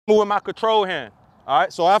with my control hand. All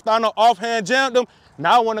right, so after I know offhand jammed them,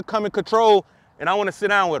 now I want to come in control and I want to sit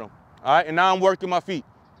down with them. All right, and now I'm working my feet.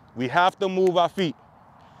 We have to move our feet.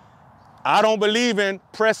 I don't believe in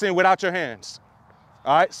pressing without your hands.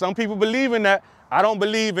 All right, some people believe in that. I don't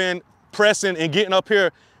believe in pressing and getting up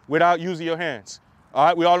here without using your hands. All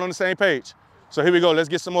right, we all on the same page. So here we go, let's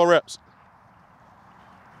get some more reps.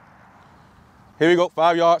 Here we go,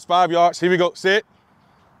 5 yards, 5 yards. Here we go, sit,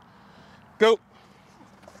 go.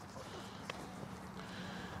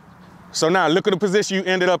 So now look at the position you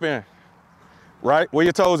ended up in, right? Where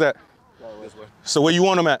your toes at? So where you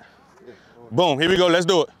want them at? Boom, here we go, let's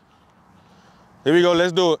do it. Here we go,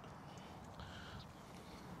 let's do it.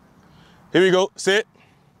 Here we go, sit,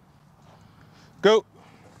 go.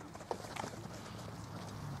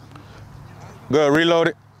 Good, reload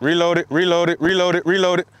it, reload it, reload it, reload it,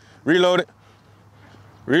 reload it, reload it,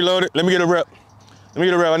 reload it. Let me get a rep. Let me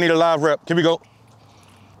get a rep, I need a live rep. Here we go.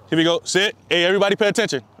 Here we go, sit. Hey, everybody pay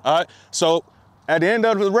attention, all right? So at the end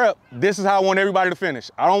of the rep, this is how I want everybody to finish.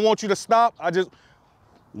 I don't want you to stop.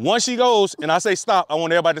 Once she goes and I say stop, I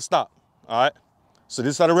want everybody to stop, all right? So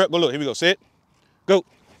this is how the rep go look. Here we go, sit, go,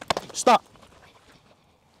 stop.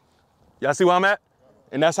 Y'all see where I'm at?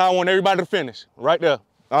 And that's how I want everybody to finish, right there.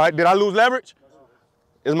 All right, did I lose leverage?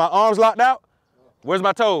 Is my arms locked out? Where's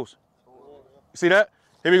my toes? See that?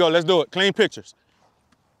 Here we go, let's do it. Clean pictures.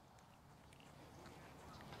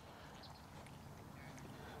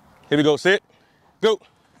 Here we go, sit, go,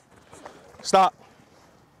 stop.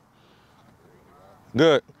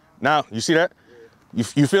 Good. Now, you see that? You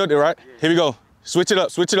feel it, right? Here we go. Switch it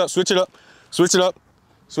up, switch it up, switch it up, switch it up,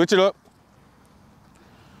 switch it up.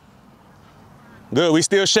 Good, we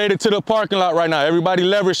still shaded to the parking lot right now. Everybody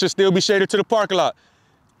leverage should still be shaded to the parking lot.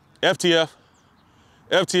 FTF,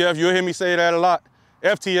 FTF, you'll hear me say that a lot.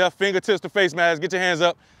 FTF, fingertips to face mask, get your hands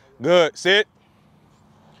up. Good, sit,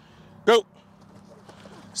 go,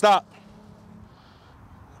 stop.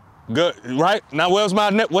 Good, right? Now what's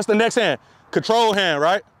the next hand? Control hand,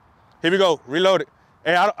 right? Here we go, reload it.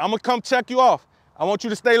 Hey, I'm gonna come check you off. I want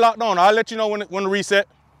you to stay locked on. I'll let you know when to reset.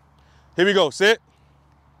 Here we go, sit,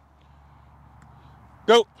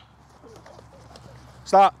 go,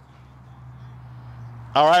 stop.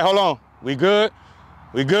 All right, hold on. We good,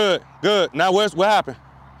 good. Now what happened?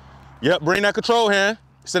 Yep, bring that control hand.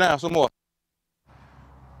 Sit down, some more.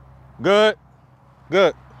 Good,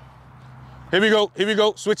 good. Here we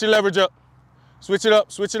go, switch your leverage up. Switch it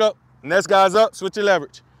up, switch it up. Next guy's up, switch your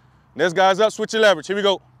leverage. Next guy's up, switch your leverage. Here we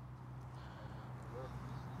go.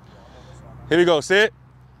 Here we go, sit.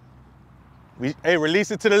 Hey,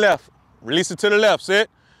 release it to the left. Release it to the left, sit.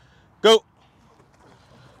 Go.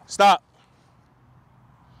 Stop.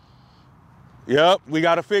 Yep, we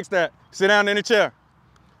gotta fix that. Sit down in the chair.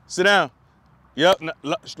 Sit down. Yep,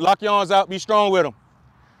 lock your arms out, be strong with them.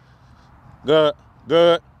 Good,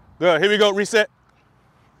 good, good. Here we go, reset.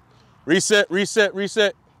 Reset, reset,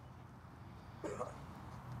 reset.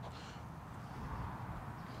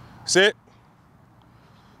 Sit.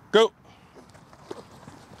 Go.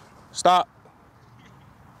 Stop.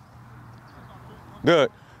 Good,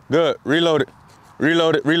 good. Reload it.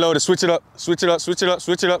 Reload it, reload it. Switch it up, switch it up, switch it up,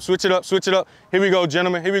 switch it up, switch it up, switch it up. Here we go,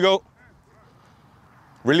 gentlemen. Here we go.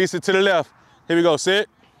 Release it to the left. Here we go. Sit.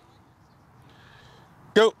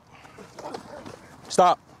 Go.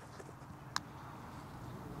 Stop.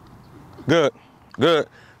 Good, good,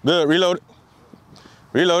 good. Reload it.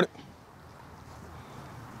 Reload it.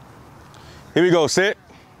 Here we go. Sit.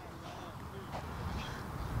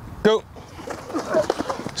 Go.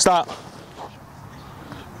 Stop.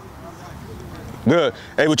 Good.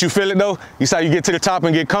 Hey, but you feel it though? You see how you get to the top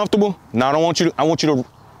and get comfortable? No, I want you to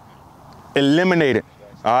eliminate it.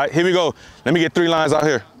 All right, here we go. Let me get 3 lines out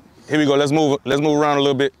here. Here we go. Let's move around a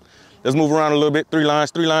little bit. Let's move around a little bit. 3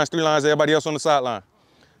 lines, 3 lines, 3 lines. Everybody else on the sideline.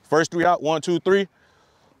 First 3 out. 1, 2, 3.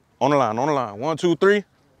 On the line, on the line. 1, 2, 3.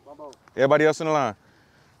 Everybody else in the line.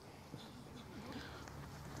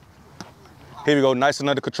 Here we go. Nice and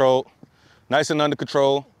under control. Nice and under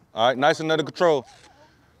control. All right, nice and under control.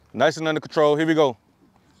 Nice and under control. Here we go.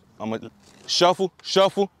 I'm gonna shuffle,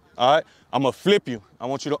 shuffle. All right. I'm gonna flip you. I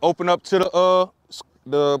want you to open up to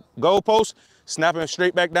the goal post, snapping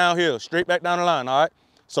straight back down here, straight back down the line. All right.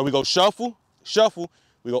 So we go shuffle, shuffle.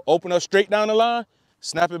 We go open up straight down the line,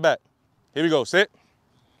 snap it back. Here we go. Sit.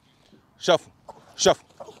 Shuffle, shuffle,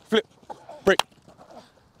 flip, break.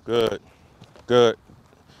 Good, good.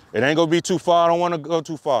 It ain't gonna be too far. I don't want to go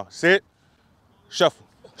too far. Sit. Shuffle,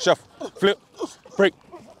 shuffle, flip, break.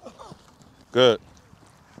 Good,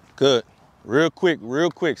 good. Real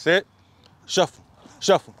quick. Set, shuffle,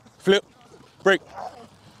 shuffle, flip, break.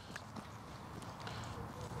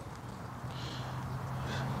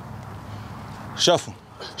 shuffle,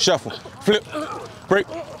 shuffle, flip, break.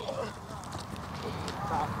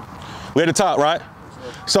 We're at the top, right?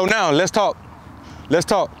 So now let's talk. Let's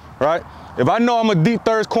talk, right? If I know I'm a deep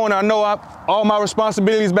thirds corner, I know all my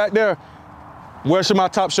responsibilities back there, where should my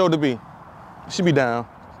top shoulder be? It should be down,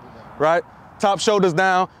 right? Top shoulders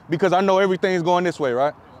down because I know everything's going this way,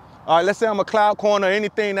 right? All right, let's say I'm a cloud corner,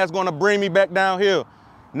 anything that's gonna bring me back downhill.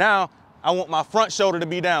 Now, I want my front shoulder to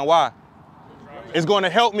be down. Why? It's gonna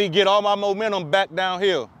help me get all my momentum back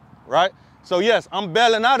downhill, right? So yes, I'm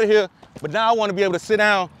bailing out of here, but now I wanna be able to sit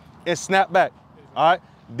down and snap back, all right?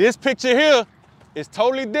 This picture here is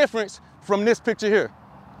totally different from this picture here.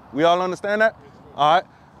 We all understand that? All right,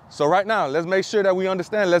 so right now, let's make sure that we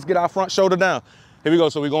understand. Let's get our front shoulder down. Here we go,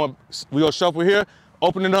 so we gonna shuffle here,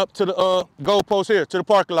 opening up to the goal post here, to the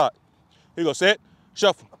parking lot. Here we go, set,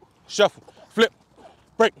 shuffle, shuffle, flip,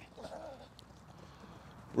 break.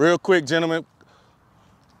 Real quick, gentlemen.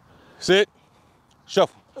 Sit,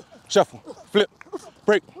 shuffle, shuffle, flip,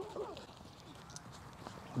 break.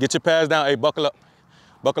 Get your pads down. Hey, buckle up.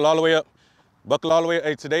 Buckle all the way up. Buckle all the way up.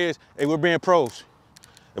 Hey, we're being pros.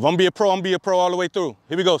 If I'm being pro, I'm be a pro all the way through.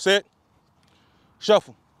 Here we go. Set,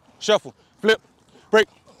 shuffle, shuffle, flip, break.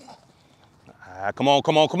 Come on,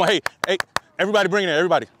 come on, come on. Hey, everybody bring it in.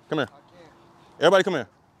 Everybody, come here. Everybody come here.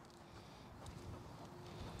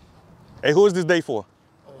 Hey, who is this day for?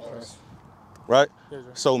 Right?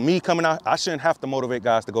 So me coming out, I shouldn't have to motivate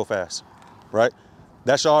guys to go fast, right?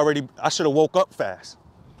 I should have woke up fast.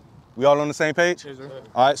 We all on the same page? Yes, sir.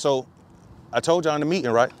 All right, so I told y'all in the meeting,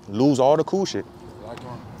 right? Lose all the cool shit.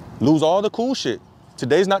 Lose all the cool shit.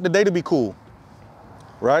 Today's not the day to be cool,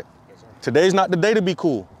 right? Yes, today's not the day to be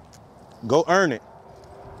cool. Go earn it,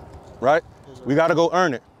 right? Yes, we gotta go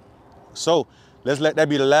earn it. So let's let that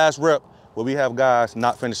be the last rep where we have guys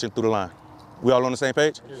not finishing through the line. We all on the same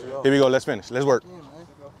page? Yes, here we go, let's finish, let's work.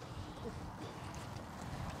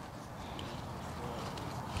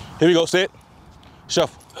 Here we go, sit,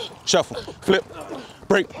 shuffle, shuffle, flip,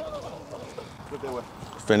 break.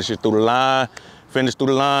 Finish it through the line, finish through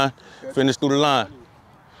the line, finish through the line.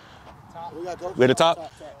 We're at the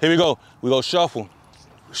top, here we go. We go shuffle,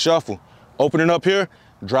 shuffle. Opening up here,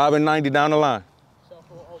 driving 90 down the line.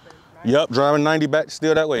 Yep, driving 90 back,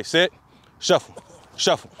 still that way. Sit, shuffle,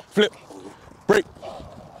 shuffle, flip, break.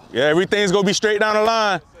 Yeah, everything's gonna be straight down the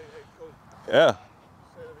line. Yeah.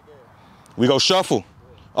 We go shuffle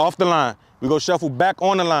off the line. We go shuffle back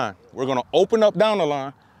on the line. We're gonna open up down the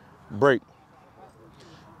line, break,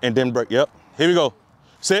 and then break. Yep, here we go.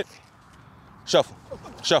 Sit, shuffle,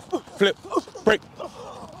 shuffle, flip, break.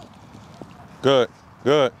 Good,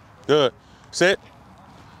 good, good. Sit,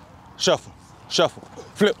 shuffle, shuffle,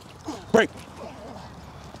 flip, break.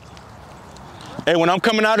 Hey, when I'm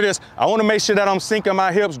coming out of this, I wanna make sure that I'm sinking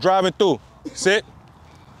my hips, driving through. Sit,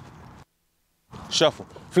 shuffle,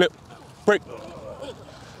 flip, break.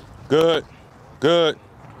 Good, good.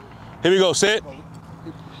 Here we go, sit.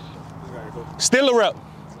 Still a rep,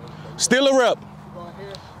 still a rep.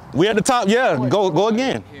 We at the top, yeah, go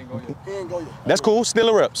again. That's cool, still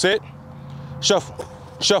a rep, sit, shuffle,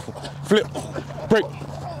 shuffle, flip, break.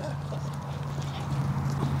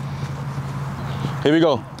 Here we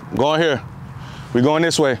go, going here. We going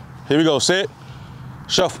this way. Here we go, sit,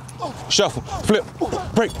 shuffle, shuffle, flip,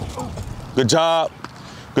 break. Good job,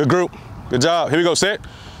 good group, good job. Here we go, sit,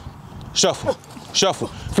 shuffle, shuffle,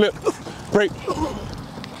 flip, break.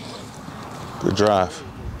 Good drive.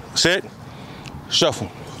 Sit,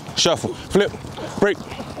 shuffle, shuffle, flip, break.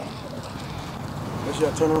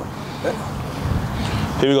 Turn around.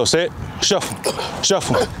 Here we go, sit, shuffle,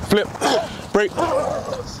 shuffle, flip, break.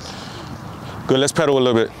 Good, let's pedal a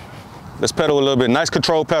little bit. Let's pedal a little bit. Nice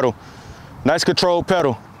control pedal. Nice control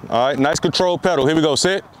pedal. All right, nice control pedal. Here we go,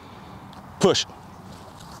 sit, push.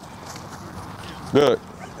 Good,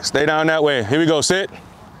 stay down that way. Here we go, sit,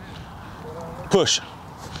 push.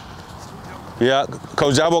 Yeah,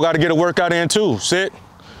 Coach Jabo got to get a workout in too. Sit,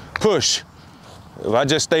 push. If I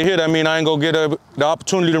just stay here, that means I ain't gonna get the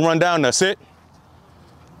opportunity to run down there. Sit,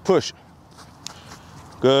 push.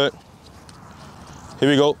 Good. Here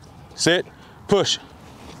we go. Sit, push.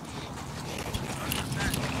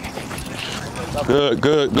 Good,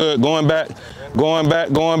 good, good. Going back, going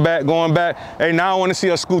back, going back, going back. Hey, now I want to see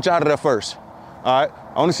us scooch out of there first. All right,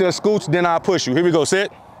 I want to see us scooch, then I'll push you. Here we go.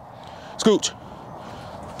 Sit, scooch,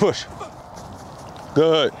 push.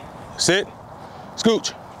 Good. Sit,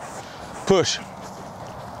 scooch, push.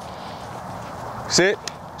 Sit,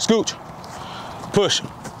 scooch, push.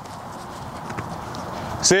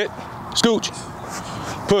 Sit, scooch,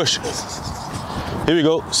 push. Here we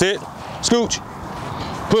go. Sit, scooch,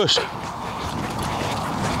 push.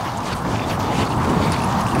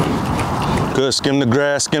 Good, skim the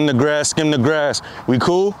grass, skim the grass, skim the grass. We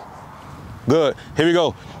cool? Good, here we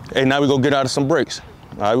go. Hey, now we go get out of some breaks.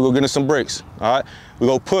 All right, we go get into some breaks. All right, we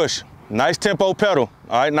go push. Nice tempo pedal.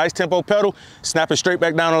 All right, nice tempo pedal. Snap it straight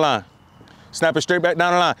back down the line. Snap it straight back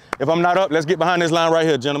down the line. If I'm not up, let's get behind this line right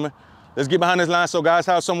here, gentlemen. Let's get behind this line so guys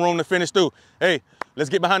have some room to finish through. Hey,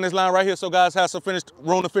 let's get behind this line right here so guys have some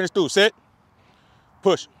room to finish through. Sit,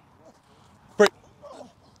 push, break.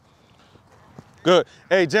 Good.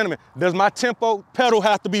 Hey, gentlemen, does my tempo pedal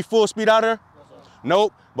have to be full speed out there?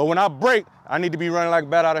 Nope. But when I break, I need to be running like a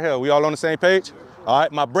bat out of hell. We all on the same page? All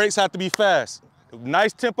right, my brakes have to be fast.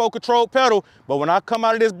 Nice tempo controlled pedal, but when I come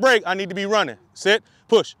out of this break, I need to be running. Sit,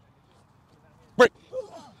 push, break.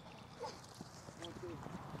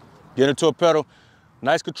 Get into a pedal.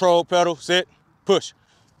 Nice controlled pedal. Sit, push,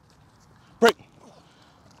 break.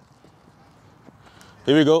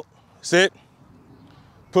 Here we go. Sit,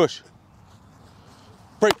 push,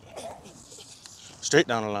 break. Straight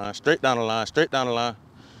down the line, straight down the line, straight down the line.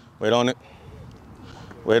 Wait on it.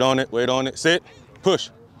 Wait on it, wait on it. Sit, push.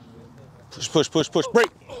 Push, push, push, push, break.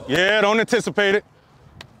 Yeah, don't anticipate it.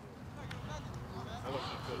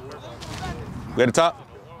 We at the top.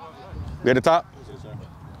 We at the top.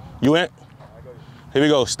 You in? Here we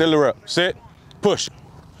go, still her up. Sit, push,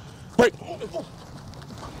 break.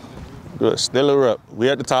 Good, still her up. We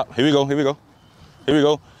at the top. Here we go, here we go. Here we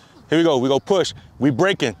go. Here we go, we go push. We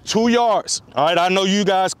breaking 2 yards. All right, I know you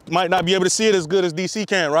guys might not be able to see it as good as DC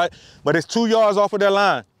can, right? But it's 2 yards off of that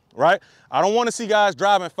line, right? I don't want to see guys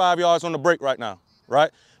driving 5 yards on the break right now, right?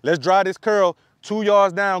 Let's drive this curl 2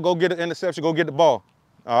 yards down, go get an interception, go get the ball.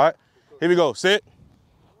 All right, here we go, sit,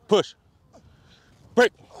 push,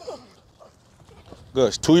 break. Good,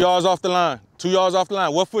 it's 2 yards off the line, 2 yards off the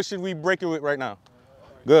line. What foot should we break it with right now?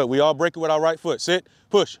 Good, we all break it with our right foot. Sit,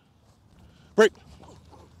 push, break.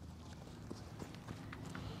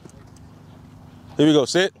 Here we go,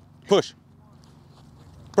 sit, push,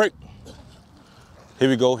 break. Here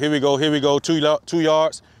we go, here we go, here we go. 2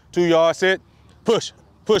 yards, 2 yards, sit, push,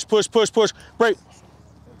 push, push, push, push, break.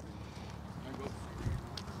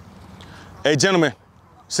 Hey, gentlemen,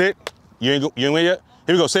 sit. You ain't in yet?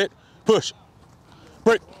 Here we go, sit, push,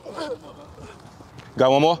 break.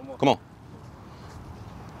 Got one more? Come on.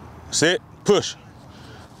 Sit, push,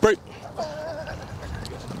 break.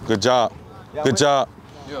 Good job, good job.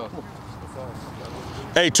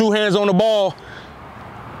 Hey, 2 hands on the ball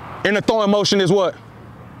in the throwing motion is what?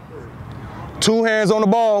 2 hands on the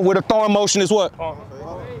ball with a throwing motion is what?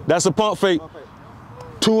 That's a pump fake.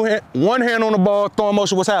 1 hand on the ball, throwing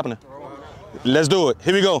motion, what's happening? Let's do it.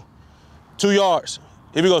 Here we go. 2 yards.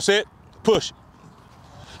 Here we go, sit, push.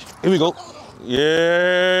 Here we go.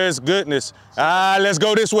 Yes, goodness. Let's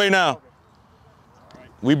go this way now.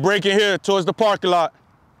 We breaking here towards the parking lot.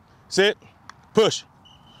 Sit, push,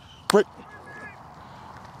 break.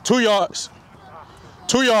 2 yards,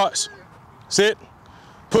 2 yards, sit,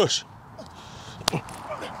 push.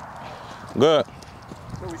 Good.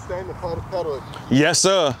 Can we stay in the pedal? Yes,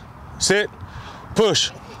 sir. Sit, push.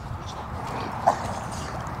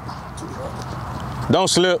 Don't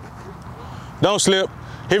slip, don't slip.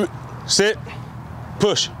 Here, sit,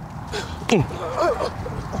 push.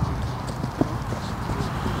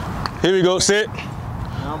 Here we go, sit,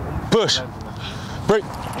 push, break.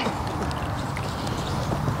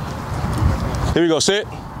 Here we go, sit,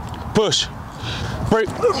 push, break.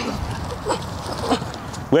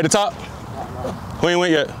 We at the top. Who ain't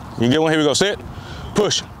went yet? You get one, here we go, sit,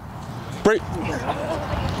 push, break.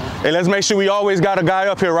 Hey, let's make sure we always got a guy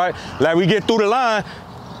up here, right? Like we get through the line,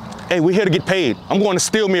 hey, we here to get paid. I'm going to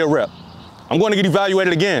steal me a rep. I'm going to get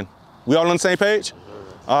evaluated again. We all on the same page?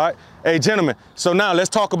 All right, hey, gentlemen, so now let's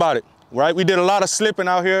talk about it, right? We did a lot of slipping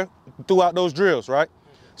out here throughout those drills, right?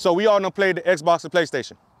 So we all done played the Xbox and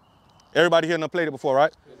PlayStation. Everybody here done played it before,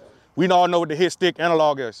 right? We all know what the hit stick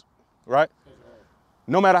analog is, right?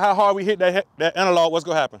 No matter how hard we hit that analog, what's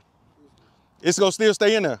gonna happen? It's gonna still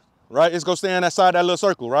stay in there, right? It's gonna stay in that side of that little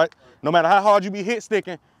circle, right? No matter how hard you be hit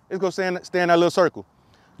sticking, it's gonna stay in that little circle.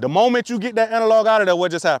 The moment you get that analog out of there,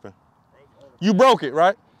 what just happened? You broke it,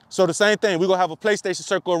 right? So the same thing, we're gonna have a PlayStation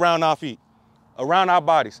circle around our feet, around our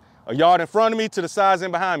bodies, a yard in front of me to the sides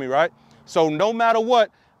and behind me, right? So no matter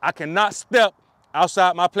what, I cannot step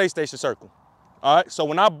outside my PlayStation circle. All right, so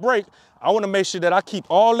when I break, I wanna make sure that I keep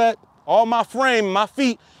all my frame, my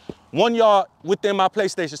feet, 1 yard within my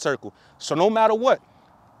PlayStation circle. So no matter what,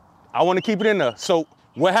 I wanna keep it in there. So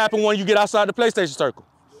what happened when you get outside the PlayStation circle?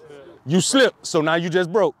 You slip, so now you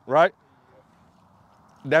just broke, right?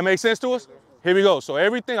 That makes sense to us? Here we go. So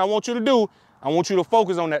everything I want you to do, I want you to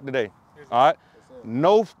focus on that today, all right?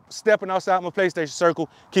 No stepping outside my PlayStation circle,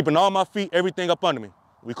 keeping all my feet, everything up under me.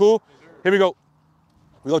 We cool? Here we go.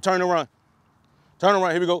 We go turn and run. Turn and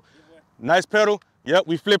run, here we go. Nice pedal. Yep,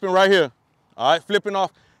 we flipping right here. All right, flipping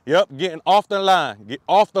off. Yep, getting off the line. Get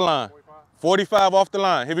off the line. 45 off the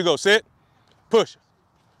line. Here we go, sit. Push.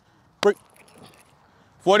 Break.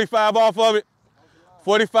 45 off of it.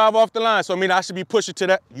 45 off the line. So I mean, I should be pushing to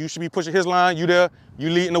that. You should be pushing his line. You there,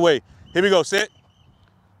 you leading the way. Here we go, sit.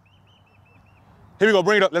 Here we go,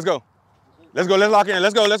 bring it up, let's go. Let's go, let's lock in,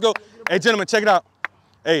 let's go, let's go. Hey, gentlemen, check it out.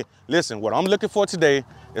 Hey, listen, what I'm looking for today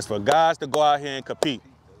is for guys to go out here and compete,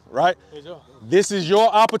 right? This is your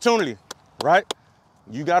opportunity, right?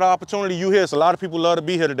 You got an opportunity, you here. So a lot of people love to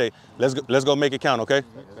be here today. Let's go make it count, okay?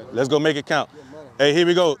 Let's go make it count. Hey, here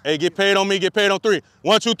we go. Hey, get paid on me, get paid on 3.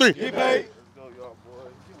 1, 2, 3. Get paid.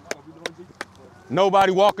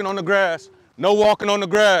 Nobody walking on the grass. No walking on the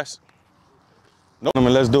grass. No, I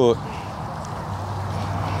mean, let's do it.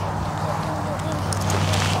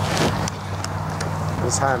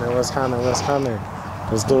 What's happening? What's happening? What's happening?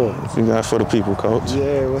 Let's do it. What you got for the people, coach?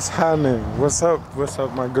 Yeah, what's happening? What's up? What's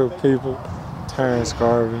up, my good people? Terrence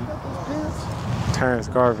Garvin. Terrence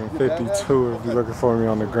Garvin, 52, if you're looking for me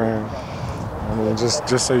on the gram. I mean,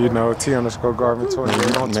 just so you know, T_Garvin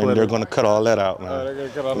 28 on Twitter. Man, they're gonna cut all that out, man. They're gonna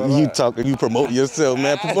cut all that You out. talking, you promote yourself,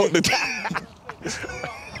 man. Promote the.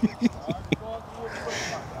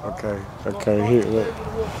 Okay, here, look.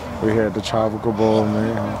 We here at the Tropical Bowl,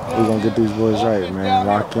 man. We're gonna get these boys right, man.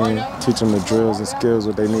 Lock in, teach them the drills and skills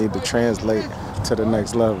what they need to translate to the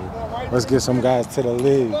next level. Let's get some guys to the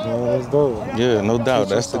league, man. Let's do it. Yeah, no doubt.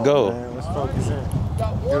 That's the goal. Man. Let's focus in.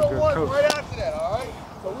 Good coach. Right after that, all right?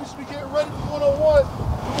 So we should be getting ready for 101 to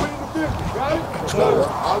win the 50, got it?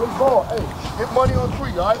 All right, let's go. Hey, get money on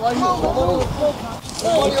 3, all right? Right here.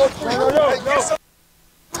 Get money on 3. Hey, get some.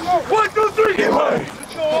 1, 2, 3, get money.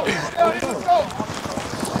 Let's go.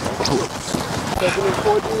 Give me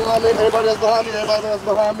 14 linemen. Everybody that's behind me. Everybody that's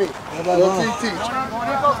behind me. Teach.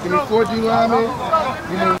 Give me 14 linemen.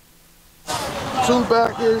 Give me 2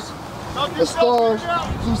 backers, the stars,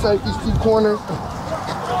 2 safeties, 2 corners.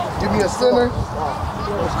 Give me a center.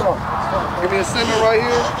 Let's go. Give me a center right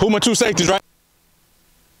here. Who my 2 safeties, right?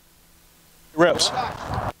 Reps.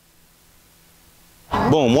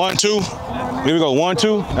 Boom. 1, 2. Here we go. 1,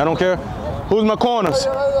 2. I don't care. Who's my corners?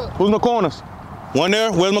 Who's my corners? One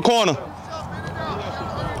there. Where's my corner?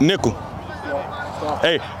 Nickel.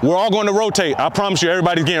 Hey, we're all going to rotate. I promise you,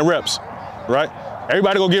 everybody's getting reps, right?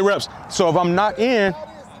 Everybody go get reps. So if I'm not in,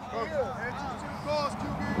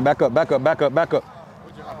 back up, back up, back up, back up.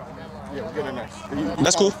 Yeah, we're getting next.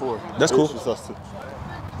 That's cool. That's cool.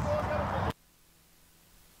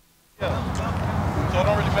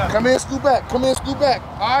 Come in, scoot back. Come in, scoot back.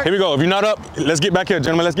 All right. Here we go. If you're not up, let's get back here,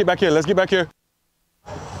 gentlemen. Let's get back here. Let's get back here.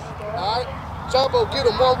 All right. Jumbo, get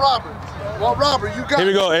him. One robber. One robber. You got Here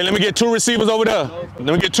we go. Hey, let me get 2 receivers over there.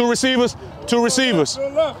 Let me get 2 receivers. 2 receivers. Here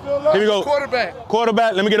we go. Quarterback.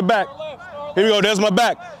 Quarterback. Let me get it back. Here we go. There's my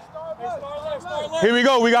back. Here we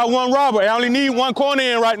go. We got 1 robber. I only need 1 corner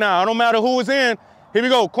in right now. It don't matter who is in. Here we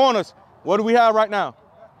go. Corners. What do we have right now?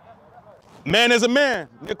 Man is a man.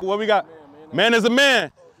 Nickel, what we got? Man is a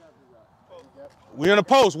man. We in the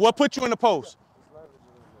post. What put you in the post?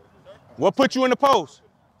 What put you in the post?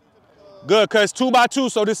 Good, because 2 by 2,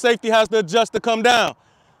 so this safety has to adjust to come down.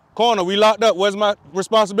 Corner, we locked up. Where's my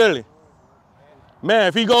responsibility? Man,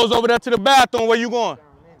 if he goes over there to the bathroom, where you going?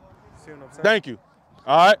 Thank you.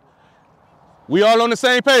 All right. We all on the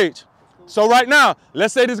same page. So right now,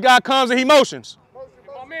 let's say this guy comes and he motions.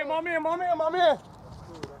 My man.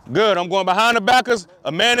 Good, I'm going behind the backers.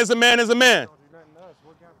 A man is a man is a man.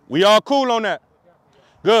 We all cool on that.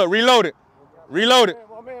 Good, reload it. Reload it.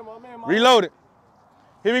 Reload it.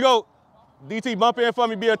 Here we go. DT, bump in for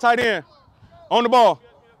me, be a tight end. On the ball.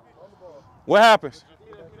 What happens?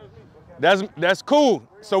 That's cool.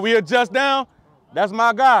 So we adjust down. That's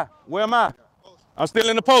my guy. Where am I? I'm still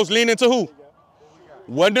in the post. Lean into who?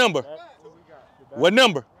 What number? What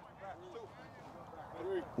number?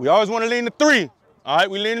 We always want to lean to 3. All right,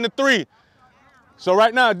 we lean into 3. So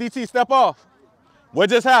right now, DT, step off. What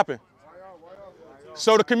just happened?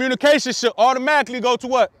 So the communication should automatically go to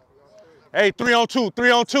what? Hey, 3 on 2,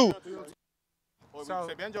 3 on 2.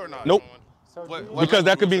 Nope. Because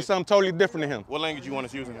that could be something totally different to him. What language you want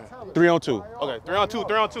us using? 3 on 2. Okay, 3 on 2,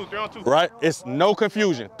 3 on 2, 3 on 2. Right? It's no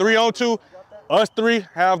confusion. 3 on 2. Us 3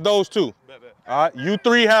 have those 2. All right, you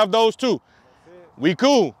 3 have those 2. We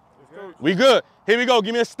cool. We good. Here we go.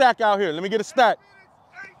 Give me a stack out here. Let me get a stack.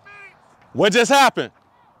 What just happened?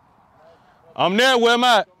 I'm there. Where am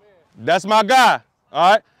I? That's my guy.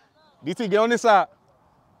 All right. DT, get on this side.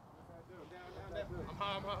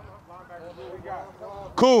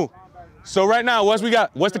 Cool. So right now, what's we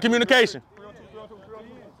got? What's the communication?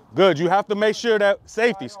 Good. You have to make sure that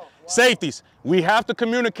safeties, we have to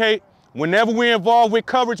communicate. Whenever we're involved with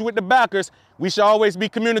coverage with the backers, we should always be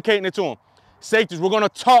communicating it to them. Safeties, we're going to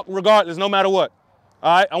talk regardless, no matter what.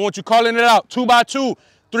 All right, I want you calling it out. 2 by 2,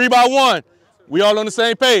 3 by 1. We all on the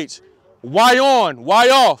same page. Why on, why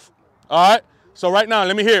off? All right, so right now,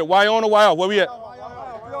 let me hear it. Why on or why off? Where we at?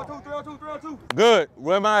 302. Good.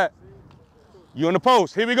 Where am I at? You in the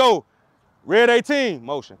post. Here we go. Red 18,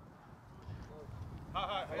 motion.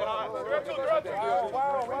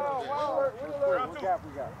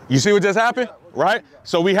 You see what just happened? Right?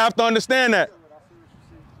 So we have to understand that.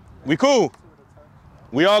 We cool.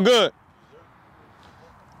 We all good.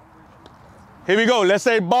 Here we go. Let's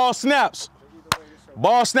say ball snaps.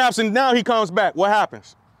 Ball snaps and now he comes back. What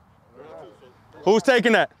happens? Who's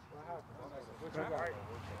taking that?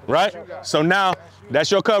 Right? So now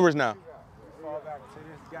that's your coverage now.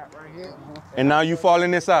 And now you fall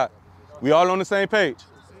in this side. We all on the same page.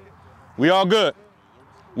 We all good.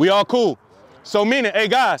 We all cool. So meaning, hey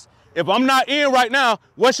guys, if I'm not in right now,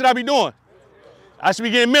 what should I be doing? I should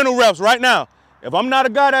be getting mental reps right now. If I'm not a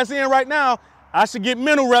guy that's in right now, I should get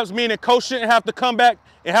mental reps, meaning coach shouldn't have to come back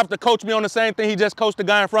and have to coach me on the same thing he just coached the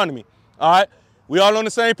guy in front of me. All right? We all on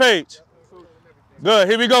the same page. Good,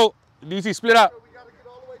 here we go. DC, split out.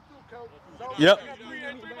 Yep. 3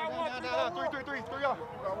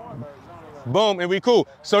 Boom, and we cool.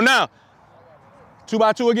 So now, 2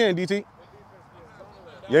 by 2 again, DT.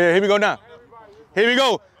 Yeah, here we go now. Here we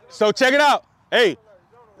go. So check it out. Hey,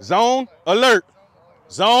 zone alert.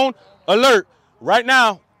 Zone alert. Right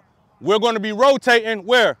now, we're going to be rotating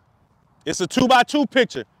where? It's a 2 by 2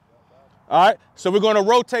 picture. All right, so we're going to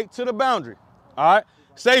rotate to the boundary. All right,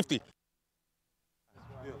 safety.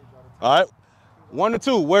 All right, 1 to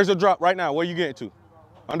 2. Where's the drop right now? Where you getting to?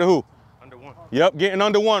 Under who? Under 1. Yep, getting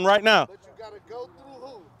under 1 right now. But you got to go through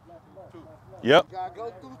who? 2. Yep. You got to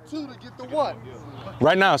go through 2 to get the 1.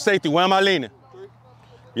 Right now, safety, where am I leaning? 3.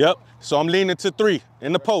 Yep, so I'm leaning to 3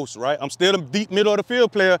 in the post, right? I'm still the deep middle of the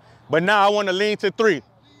field player, but now I want to lean to 3.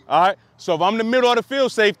 All right, so if I'm the middle of the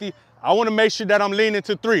field safety, I want to make sure that I'm leaning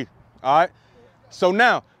to 3. All right, so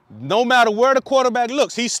now, no matter where the quarterback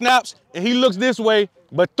looks, he snaps and he looks this way,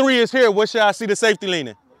 but 3 is here. Where should I see the safety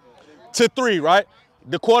leaning? To 3, right?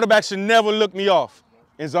 The quarterback should never look me off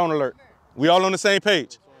in zone alert. We all on the same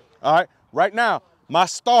page. All right, right now, my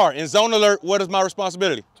star in zone alert, what is my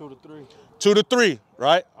responsibility? 2 to 3. 2 to 3,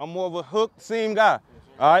 right? I'm more of a hook seam guy.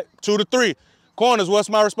 All right, 2 to 3. Corners, what's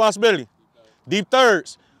my responsibility? Deep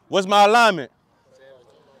thirds, what's my alignment?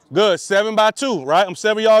 Good, 7 by 2, right? I'm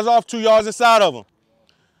 7 yards off, 2 yards inside of them.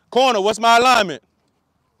 Corner, what's my alignment?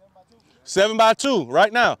 7 by 2,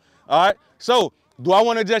 right now. All right, so do I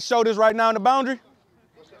want to just show this right now in the boundary?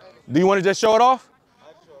 Do you want to just show it off?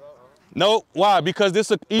 No, why? Because this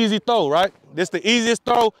is an easy throw, right? This is the easiest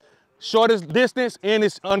throw, shortest distance, and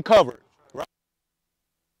it's uncovered, right?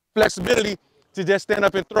 Flexibility to just stand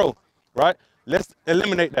up and throw, right? Let's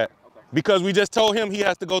eliminate that because we just told him he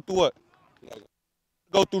has to go through what?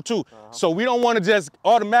 Go through 2. So we don't want to just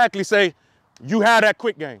automatically say, you have that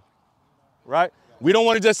quick game, right? We don't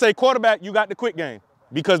want to just say, quarterback, you got the quick game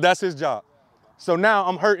because that's his job. So now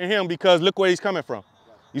I'm hurting him because look where he's coming from.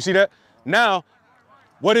 You see that? Now,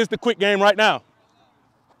 what is the quick game right now?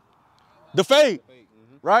 The fade,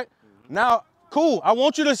 right? Now, cool. I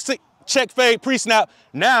want you to check fade pre-snap.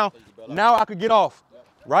 Now I could get off,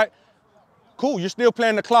 right? Cool, you're still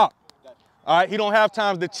playing the clock. All right, he don't have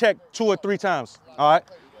time to check 2 or 3 times, all right?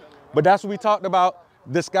 But that's what we talked about,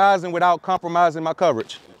 disguising without compromising my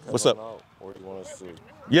coverage. What's up? Where do you want to see?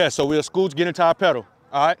 Yeah, so we'll scooch, get into our pedal,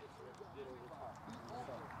 all right?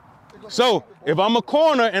 So if I'm a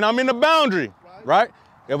corner and I'm in the boundary, right?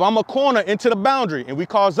 If I'm a corner into the boundary and we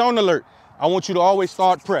call zone alert, I want you to always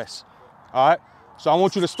start press, all right? So I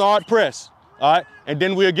want you to start press, all right? And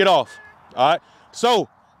then we'll get off, all right? So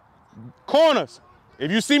corners,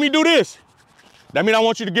 if you see me do this, that means I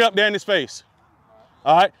want you to get up there in his face,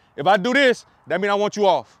 all right? If I do this, that means I want you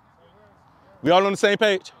off. We all on the same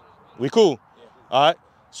page? We cool, all right?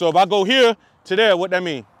 So if I go here to there, what that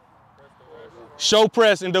mean? Show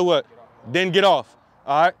press and do what? Then get off,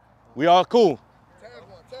 all right? We all cool.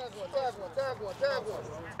 Tag one.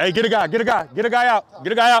 Hey, get a guy out. Get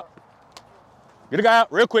a guy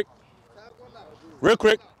out, real quick. Real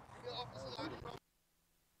quick.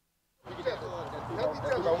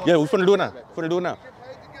 Yeah, we're finna do it now.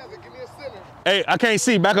 Hey, I can't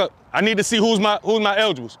see, back up. I need to see who's my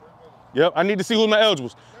eligibles. Yep, I need to see who's my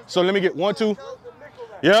eligibles. So let me get 1, 2.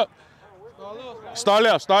 Yep. Star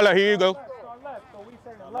left, here you go.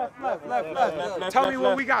 Left. Tell me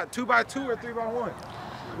what we got, 2 by 2 or 3 by 1?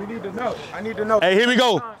 We need to know. I need to know. Hey, here we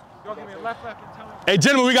go. Y'all give me a left, and tell me. Hey,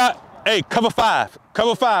 gentlemen, we got, hey, cover 5.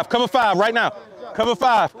 Cover 5. Cover 5 right now. Cover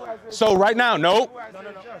 5. So right now, no.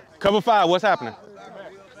 Cover 5, what's happening?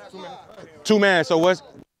 2 man, so what's?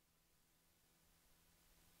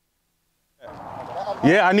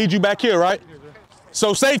 Yeah, I need you back here, right?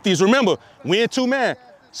 So safeties, remember, we in 2 man.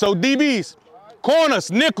 So DBs,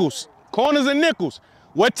 corners, nickels, corners and nickels.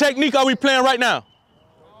 What technique are we playing right now?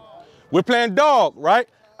 We're playing dog, right?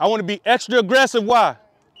 I want to be extra aggressive. Why?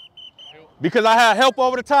 Because I have help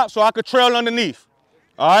over the top so I could trail underneath.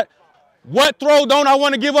 All right? What throw don't I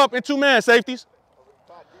want to give up in 2 man safeties?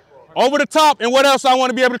 Over the top, and what else I want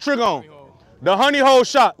to be able to trigger on? The honey hole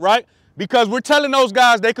shot, right? Because we're telling those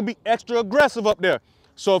guys they could be extra aggressive up there.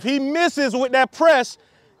 So if he misses with that press,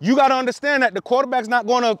 you got to understand that the quarterback's not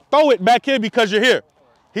going to throw it back here because you're here.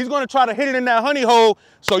 He's going to try to hit it in that honey hole,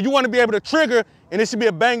 so you want to be able to trigger, and it should be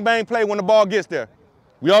a bang, bang play when the ball gets there.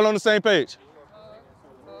 We all on the same page?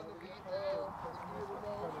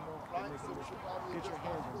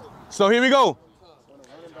 So here we go.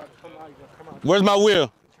 Where's my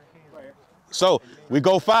wheel? So we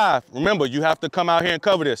go 5. Remember, you have to come out here and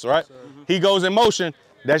cover this, right? He goes in motion,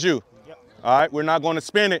 that's you. All right, we're not going to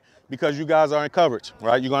spin it because you guys are in coverage,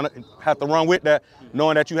 right? You're going to have to run with that,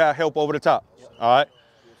 knowing that you have help over the top, all right?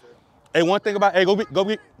 Hey, one thing about, hey, go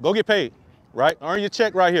get paid, right? Earn your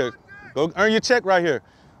check right here. Go earn your check right here.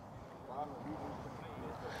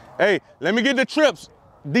 Hey, let me get the trips.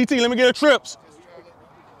 DT, let me get the trips.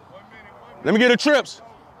 Let me get the trips.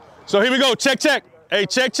 So here we go, check, check. Hey,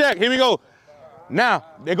 check, check, here we go. Now,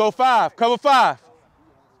 they go 5, cover 5.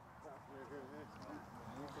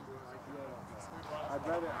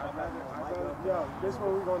 This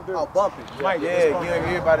what we gonna do. I'll bump it. Yeah, give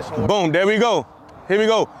everybody some. Boom, there we go. Here we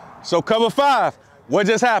go. So cover 5, what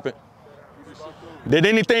just happened? Did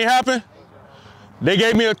anything happen? They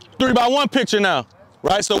gave me a 3x1 picture now,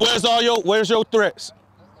 right? So where's your threats?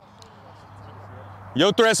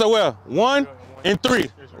 Your threats are where? 1 and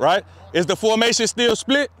 3, right? Is the formation still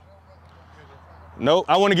split? No,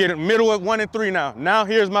 I want to get in the middle of 1 and 3 now. Now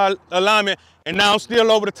here's my alignment, and now I'm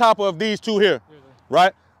still over the top of these 2 here,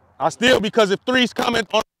 right? I still, because if 3's coming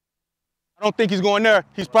on, I don't think he's going there.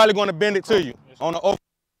 He's probably going to bend it to you on the open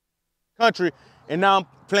country, and now I'm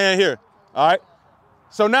playing here, all right?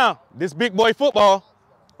 So now, this big boy football,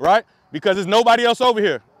 right? Because there's nobody else over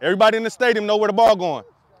here. Everybody in the stadium know where the ball going,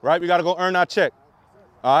 right? We got to go earn our check,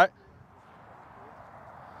 all right?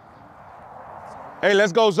 Hey,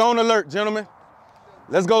 let's go zone alert, gentlemen.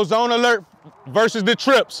 Let's go zone alert versus the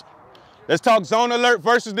trips. Let's talk zone alert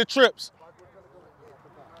versus the trips.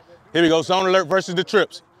 Here we go, zone alert versus the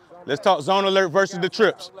trips. Let's talk zone alert versus the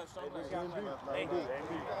trips.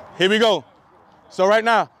 Here we go. So right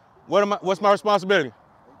now, what's my responsibility?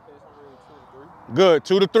 Good,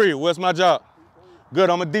 2 to 3, what's my job? Good,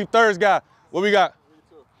 I'm a deep thirds guy. What we got?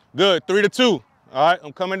 Good, 3 to 2. All right,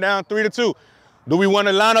 I'm coming down 3 to 2. Do we want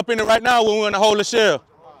to line up in it right now or we want to hold the shell?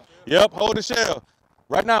 Yep, hold the shell.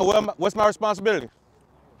 Right now, what's my responsibility?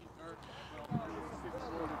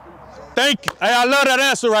 Thank you. Hey, I love that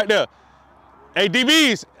answer right there. Hey,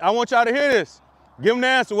 DBs, I want y'all to hear this. Give them the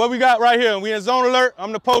answer. What we got right here? We in zone alert.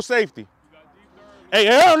 I'm the post safety. Hey,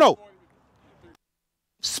 I don't know.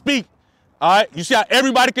 Speak. All right. You see how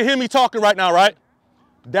everybody can hear me talking right now, right?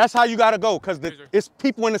 That's how you got to go, because it's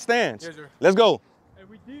people in the stands. Yes, let's go. Hey,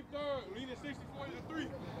 we deep third. We leading 60-40 to 3.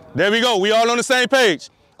 There we go. We all on the same page.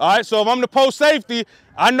 All right. So if I'm the post safety,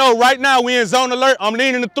 I know right now we in zone alert. I'm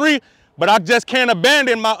leaning the 3. But I just can't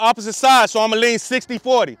abandon my opposite side, so I'm going to lean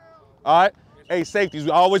 60-40. All right? Hey, safeties,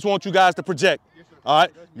 we always want you guys to project. All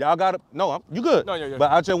right? Y'all got to – no, you good. No, yeah.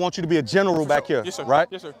 But I just want you to be a general back here. Yes, sir. Right?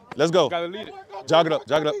 Yes, sir. Let's go. Got to lead it. Jog it up.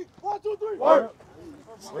 Jog it up. 1, 2, 3. Work.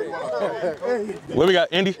 Where we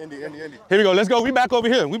got? Indy? Indy. Here we go. Let's go. We back over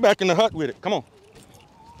here. We back in the hut with it. Come on.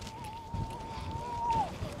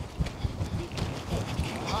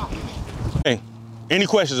 Hey, any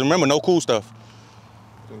questions? Remember, no cool stuff.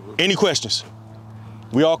 Any questions?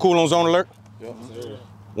 We all cool on zone alert? Yep, sir.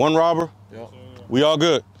 1 robber? Yep. We all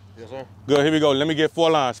good? Yes, sir. Good, here we go. Let me get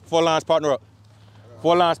 4 lines. 4 lines, partner up.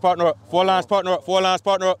 4 lines, partner up. 4 lines, partner up. 4 lines,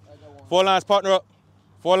 partner up. 4 lines, partner up.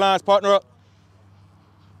 4 lines, partner up.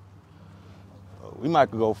 We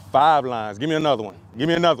might go 5 lines. Give me another one. Give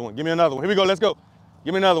me another one. Give me another one. Here we go, let's go.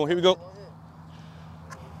 Give me another one, here we go.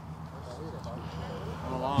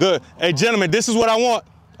 Good. Hey, gentlemen, this is what I want.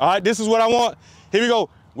 All right, this is what I want. Here we go.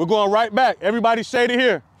 We're going right back. Everybody shaded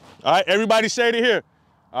here. All right, everybody shaded here.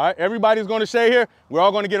 All right, everybody's going to shade here. We're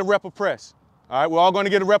all going to get a rep of press. All right, we're all going to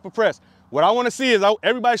get a rep of press. What I want to see is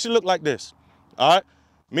everybody should look like this. All right,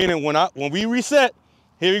 meaning when we reset,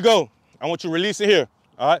 here we go. I want you to release it here.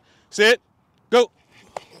 All right, sit, go.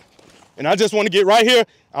 And I just want to get right here.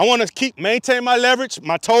 I want to maintain my leverage.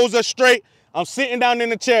 My toes are straight. I'm sitting down in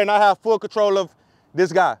the chair, and I have full control of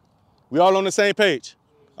this guy. We all on the same page.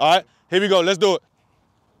 All right, here we go. Let's do it.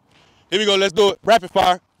 Here we go. Let's do it. Rapid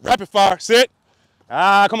fire. Rapid fire. Sit.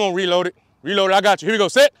 Come on, reload it. Reload it. I got you. Here we go.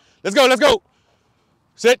 Sit. Let's go. Let's go.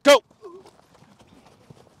 Sit. Go.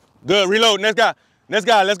 Good. Reload. Next guy. Next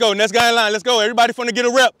guy. Let's go. Next guy in line. Let's go. Everybody finna get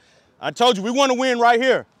a rep. I told you we want to win right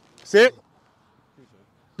here. Sit.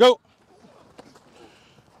 Go.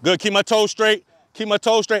 Good. Keep my toes straight. Keep my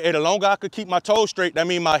toes straight. Hey, the longer I could keep my toes straight, that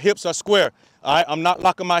means my hips are square. All right. I'm not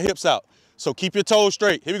locking my hips out. So keep your toes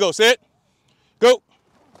straight. Here we go. Sit. Go.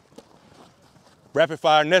 Rapid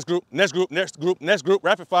fire. Next group. Next group. Next group. Next group.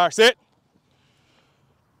 Rapid fire. Sit.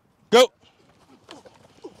 Go.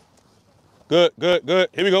 Good. Good. Good.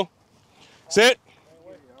 Here we go. Sit.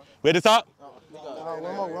 We at the top.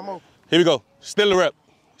 One more. Here we go. Still a rep.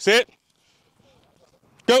 Sit.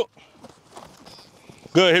 Go.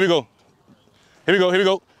 Good. Here we go. Here we go. Here we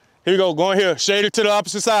go. Here we go. Going here. Shade it to the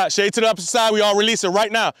opposite side. Shade to the opposite side. We all release it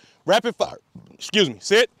right now. Rapid fire. Excuse me.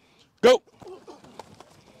 Sit. Go.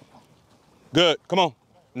 Good. Come on.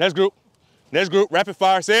 Next group. Next group. Rapid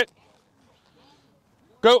fire. Sit.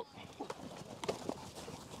 Go.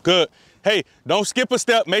 Good. Hey, don't skip a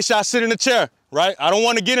step. Make sure I sit in the chair, right? I don't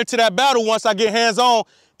want to get into that battle once I get hands on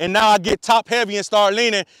and now I get top heavy and start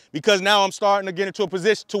leaning, because now I'm starting to get into a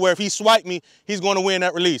position to where if he swipe me, he's going to win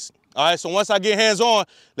that release. All right, so once I get hands on,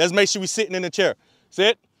 let's make sure we're sitting in the chair.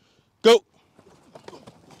 Sit. Go.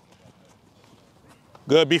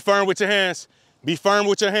 Good. Be firm with your hands. Be firm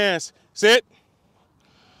with your hands. Sit.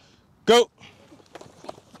 Go.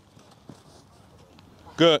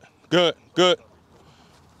 Good. Good. Good.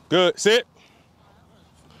 Good. Sit.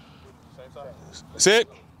 Sit.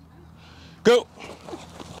 Go.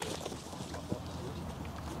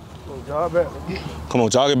 Jog back. Come on,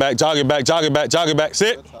 jog it back, jog it back, jog it back, jog it back.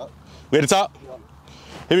 Sit. We at the top?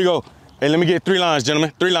 Here we go. Hey, let me get 3 lines,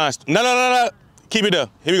 gentlemen. 3 lines. No. Keep it there.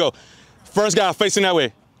 Here we go. First guy facing that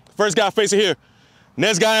way. First guy facing here.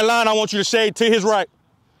 Next guy in line, I want you to shade to his right.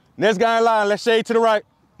 Next guy in line, let's shade to the right.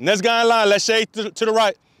 Next guy in line, let's shade to the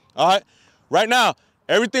right. All right? Right now,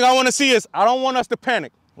 everything I want to see is I don't want us to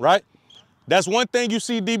panic, right? That's one thing you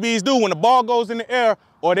see DBs do when the ball goes in the air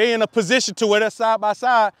or they in a position to where they're side by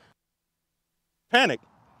side, panic,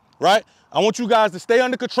 right? I want you guys to stay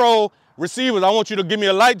under control. Receivers, I want you to give me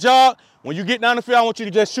a light jog. When you get down the field, I want you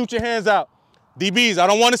to just shoot your hands out. DBs, I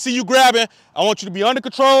don't want to see you grabbing. I want you to be under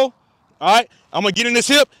control, all right? I'm going to get in his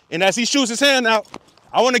hip, and as he shoots his hand out,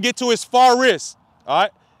 I want to get to his far wrist, all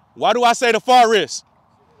right? Why do I say the far wrist?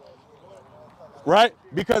 Right?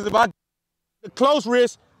 Because if I get the close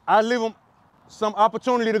wrist, I leave him some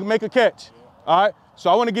opportunity to make a catch, all right? So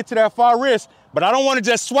I want to get to that far wrist, but I don't want to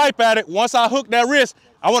just swipe at it. Once I hook that wrist,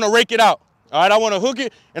 I want to rake it out, all right? I want to hook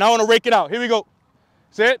it, and I want to rake it out. Here we go.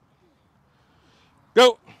 Sit.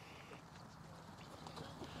 Go.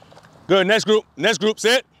 Good. Next group. Next group.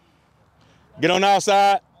 Sit. Get on the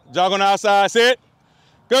outside. Jog on the outside. Sit.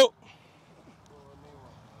 Go.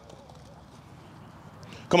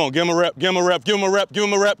 Come on. Give him a rep. Give him a rep. Give him a rep. Give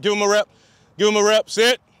him a rep. Give him a rep. Give him a rep.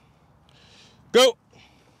 Sit. Go.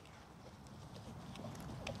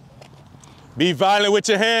 Be violent with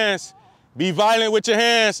your hands. Be violent with your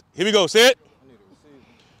hands. Here we go. Sit.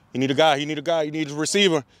 You need a guy. You need a guy. You need a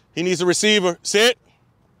receiver. He needs a receiver. Sit.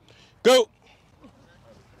 Go.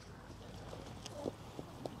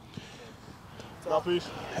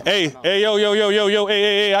 Hey, yo,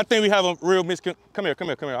 hey, I think we have a real come here.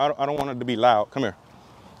 I don't want it to be loud. Come here.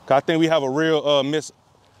 'Cause I think we have a real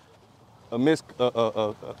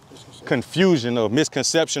confusion or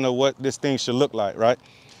misconception of what this thing should look like, right?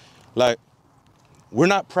 Like, we're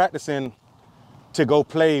not practicing to go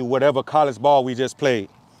play whatever college ball we just played.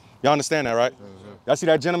 Y'all understand that, right? Y'all see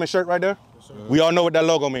that gentleman shirt right there? We all know what that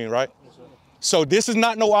logo means, right? So this is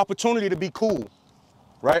not no opportunity to be cool.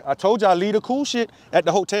 Right? I told y'all leave the cool shit at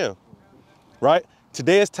the hotel, right?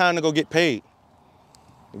 Today it's time to go get paid.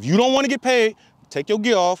 If you don't want to get paid, take your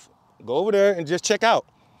gear off, go over there and just check out.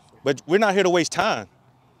 But we're not here to waste time,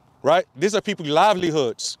 right? These are people's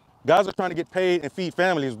livelihoods. Guys are trying to get paid and feed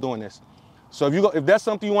families doing this. So if that's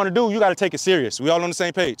something you want to do, you got to take it serious. We all on the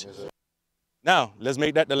same page. Yes, now, let's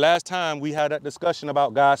make that the last time we had that discussion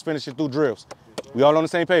about guys finishing through drills. We all on the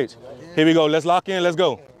same page. Here we go. Let's lock in. Let's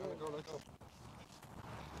go.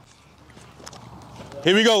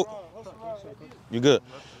 Here we go. You good.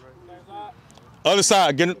 Other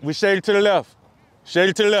side. We shaded to the left.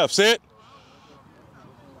 Shaded to the left. Sit.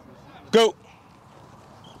 Go.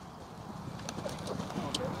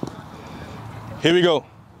 Here we go.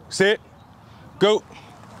 Sit. Go.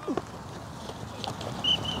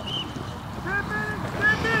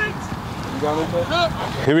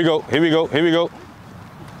 Here we go, here we go, here we go.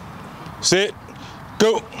 Sit,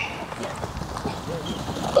 go. I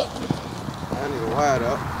need to wide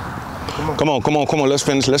up. Come on, come on, come on, let's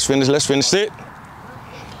finish, let's finish, let's finish. Sit,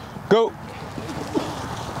 go.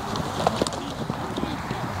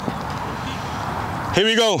 Here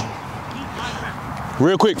we go.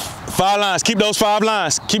 Real quick, 5 lines, keep those 5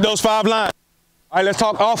 lines, keep those 5 lines. All right, let's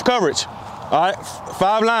talk off coverage. All right,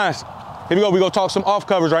 5 lines. Here we go, we're gonna talk some off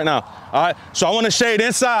coverage right now. All right, so I wanna shade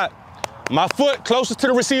inside. My foot closest to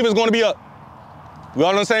the receiver is gonna be up. We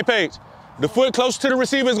all on the same page. The foot closest to the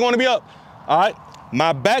receiver is gonna be up. All right,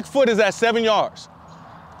 my back foot is at 7 yards.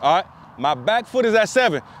 All right, my back foot is at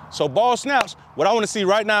 7. So ball snaps, what I wanna see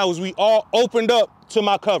right now is we all opened up to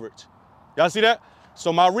my coverage. Y'all see that?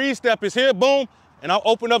 So my read step is here, boom, and I'll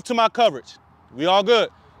open up to my coverage. We all good.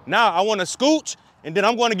 Now I wanna scooch, and then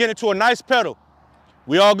I'm gonna get into a nice pedal.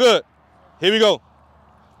 We all good. Here we go.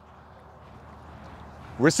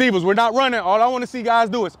 Receivers, we're not running. All I wanna see guys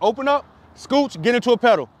do is open up, scooch, get into a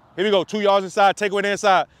pedal. Here we go, 2 yards inside, take away the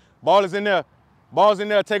inside. Ball is in there. Ball's in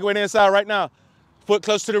there, take away the inside right now. Foot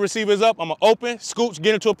close to the receiver is up. I'm gonna open, scooch,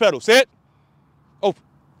 get into a pedal. Sit, open,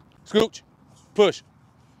 scooch, push.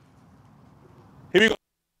 Here we go.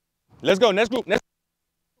 Let's go, next group, next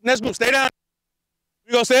group, stay down. Here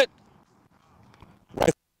we go, sit.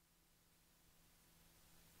 Right.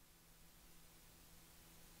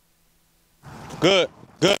 Good,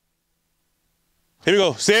 good. Here we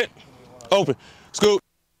go, sit, open, scoot.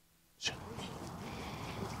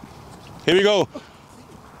 Here we go.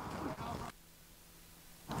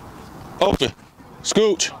 Open,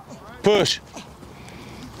 scooch, push.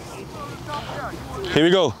 Here we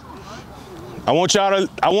go. I want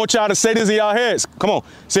y'all to say this in y'all heads. Come on,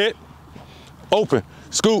 sit, open,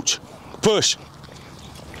 scooch, push.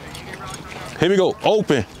 Here we go,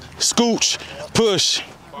 open, scooch, push.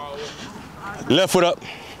 Left foot up.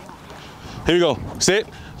 Here we go, sit,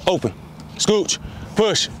 open, scooch,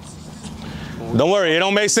 push. Don't worry, it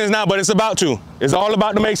don't make sense now, but it's about to. It's all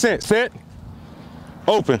about to make sense. Sit,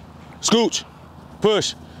 open, scooch,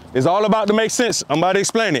 push. It's all about to make sense. I'm about to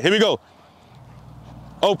explain it. Here we go.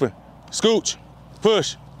 Open, scooch,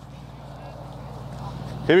 push.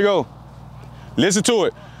 Here we go. Listen to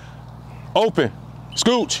it. Open,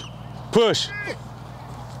 scooch, push.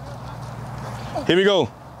 Here we go.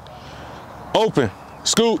 Open,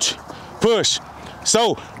 scooch, push.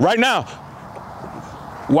 So right now,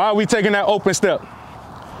 why are we taking that open step?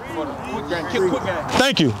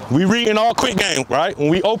 Thank you. We reading all quick game, right? When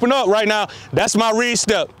we open up right now, that's my read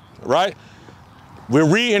step, right? We're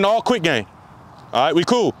reading all quick game. All right, we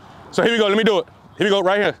cool. So here we go, let me do it. Here we go,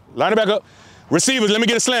 right here. Line it back up. Receivers, let me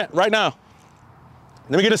get a slant right now.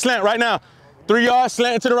 Let me get a slant right now. 3 yards,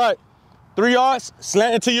 slanting to the right. 3 yards,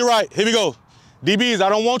 slanting to your right. Here we go. DBs, I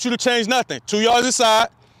don't want you to change nothing. 2 yards inside.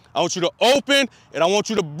 I want you to open, and I want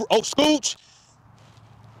you to scooch,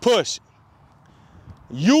 push.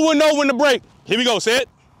 You will know when to break. Here we go, set,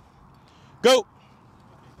 go.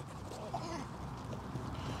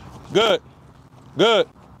 Good, good,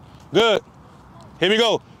 good. Here we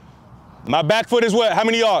go. My back foot is what? How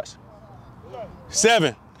many yards?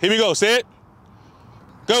 7. Here we go, set,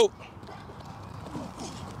 go.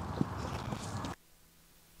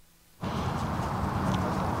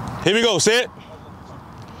 Here we go, sit.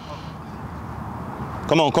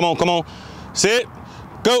 Come on, come on, come on. Sit,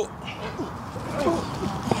 go.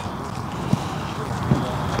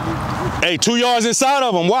 Hey, 2 yards inside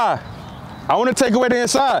of him, why? I want to take away the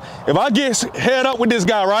inside. If I get head up with this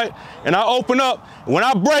guy, right, and I open up, when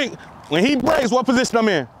I break, when he breaks, what position I'm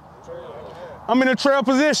in? I'm in a trail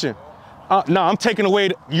position. No, I'm taking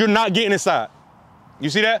away, you're not getting inside.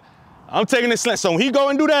 You see that? I'm taking this slant. So when he go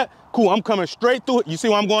and do that, cool, I'm coming straight through it. You see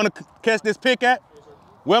where I'm going to catch this pick at?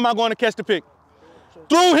 Where am I going to catch the pick?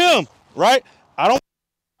 Through him, right? I don't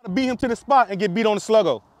want to beat him to the spot and get beat on the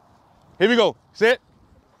sluggo. Here we go. Sit,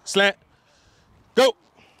 slant, go.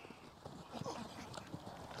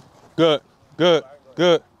 Good, good,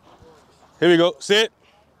 good. Here we go. Sit.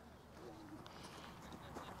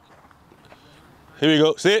 Here we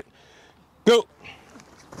go. Sit, go.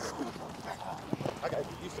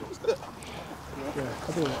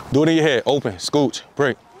 Do it in your head. Open, scooch,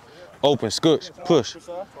 break. Open, scooch, push.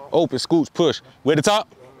 Open, scooch, push. Way to the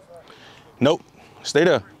top? Nope. Stay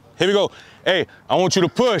there. Here we go. Hey, I want you to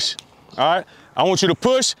push. All right? I want you to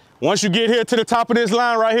push. Once you get here to the top of this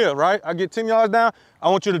line right here, right? I get 10 yards down. I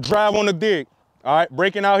want you to drive on the dig. All right?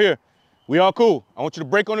 Breaking out here. We all cool. I want you to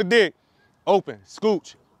break on the dig. Open,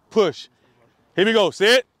 scooch, push. Here we go.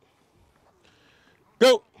 Sit.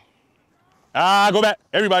 Go. Go back.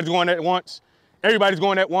 Everybody's going at once. Everybody's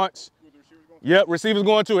going at once. Yep, receiver's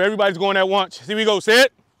going too. Everybody's going at once. Here we go,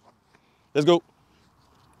 set. Let's go.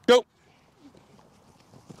 Go.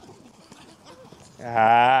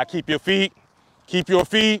 Ah, keep your feet. Keep your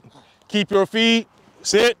feet. Keep your feet.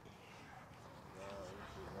 Sit.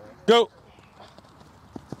 Go.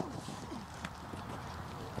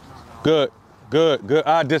 Good, good, good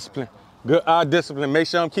eye discipline. Good eye discipline. Make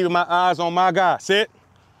sure I'm keeping my eyes on my guy. Sit.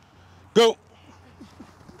 Go.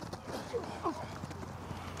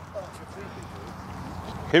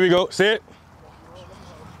 Here we go. Sit.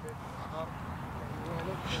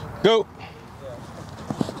 Go.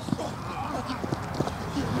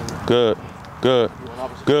 Good, good,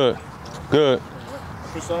 good, good.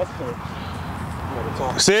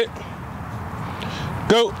 Sit.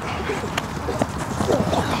 Go.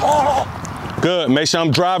 Good. Make sure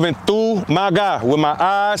I'm driving through my guy with my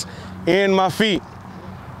eyes and my feet.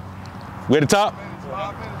 We at the top?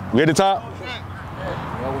 We at the top?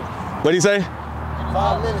 What'd he say?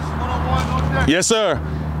 5 minutes. Yes, sir.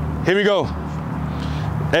 Here we go.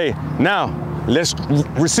 Hey, now, let's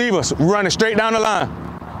receive us. Running straight down the line.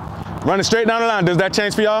 Running straight down the line. Does that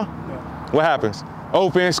change for y'all? What happens?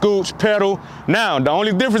 Open, scooch, pedal. Now, the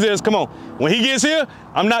only difference is, come on, when he gets here,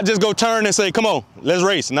 I'm not just gonna turn and say, come on, let's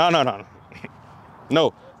race. No, no, no.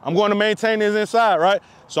 No, I'm going to maintain his inside, right?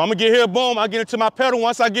 So I'm gonna get here, boom, I get into my pedal.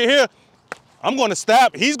 Once I get here, I'm gonna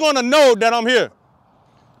stop. He's gonna know that I'm here.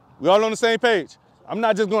 We all on the same page. I'm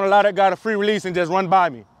not just gonna allow that guy to free release and just run by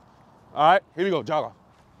me. All right, here we go, jog off.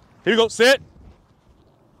 Here we go, set.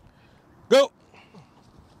 Go.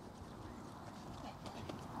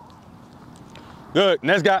 Good,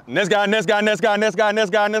 next guy, next guy, next guy, next guy, next guy, next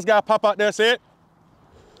guy, next guy, pop out there, set.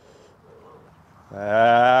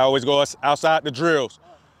 I always go outside the drills.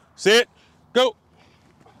 Sit, go.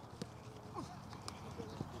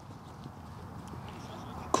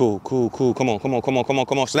 Cool, cool, cool. Come on, come on, come on, come on,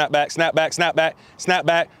 come on. Snap back, snap back, snap back, snap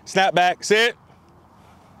back, snap back. Sit.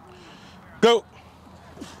 Go.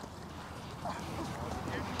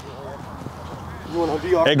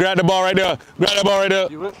 Hey, grab the ball right there. Grab that ball right there.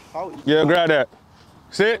 Yeah, grab that.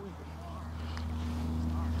 Sit.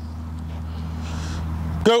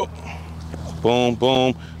 Go. Boom,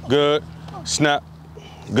 boom. Good. Snap.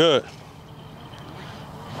 Good.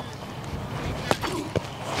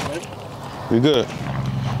 We good.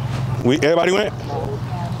 Everybody went?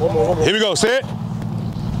 Here we go. Sit.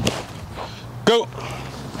 Go.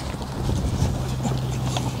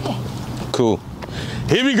 Cool.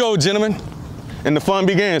 Here we go, gentlemen. And the fun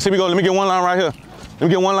begins. Here we go. Let me get one line right here. Let me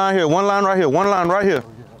get one line here. One line right here. One line right here.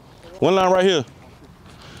 One line right here.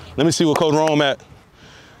 Let me see what Coach Rome at.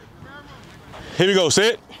 Here we go.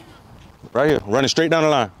 Sit. Right here. Running straight down the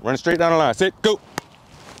line. Running straight down the line. Sit. Go.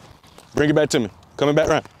 Bring it back to me. Coming back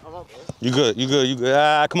around. You good. You good. You good.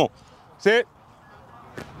 Ah, come on. Sit.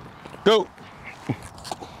 Go.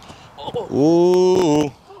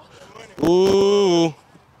 Ooh. Ooh.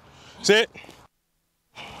 Sit.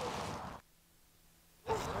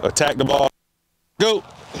 Attack the ball. Go.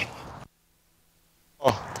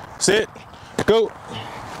 Sit. Go.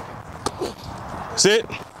 Sit.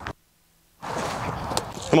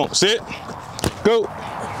 Come on. Sit. Go.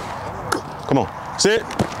 Come on. Sit.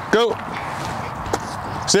 Go.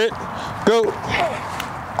 Sit. Go.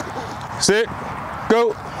 Sit.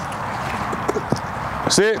 Go.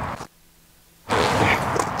 Sit.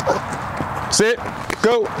 Sit.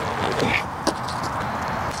 Go.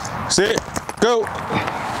 Sit. Go.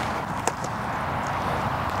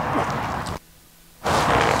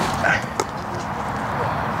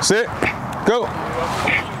 Sit. Go.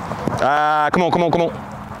 Ah, come on, come on, come on.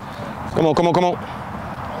 Come on, come on, come on.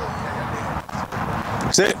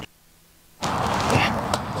 Sit.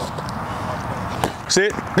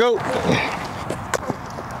 Sit. Go.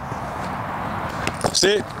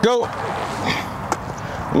 Sit. Go.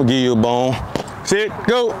 I'm gonna give you a bone. Sit.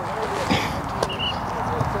 Go.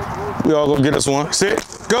 We all gonna get us one. Sit.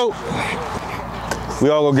 Go. We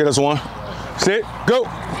all gonna get us one. Sit. Go.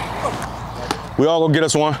 We all gonna get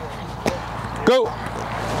us one. Go.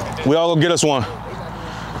 We all gonna get us one.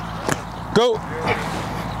 Go.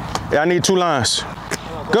 Yeah, I need 2 lines.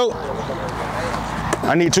 Go.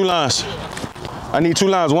 I need 2 lines. I need 2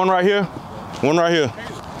 lines. One right here, one right here.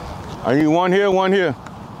 I need one here, one here.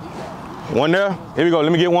 One there. Here we go.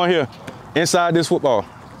 Let me get one here. Inside this football.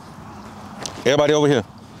 Everybody over here.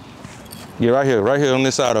 Yeah, right here on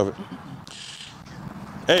this side of it.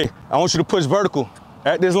 Hey, I want you to push vertical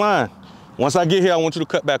at this line. Once I get here, I want you to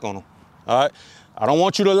cut back on him. All right? I don't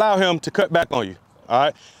want you to allow him to cut back on you. All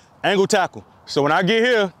right? Angle tackle. So when I get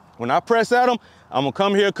here, when I press at him, I'm gonna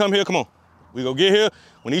come here, come on. We gonna get here.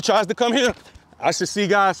 When he tries to come here, I should see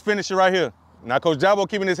guys finish it right here. Now Coach Jabo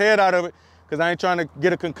keeping his head out of it because I ain't trying to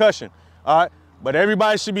get a concussion. All right, but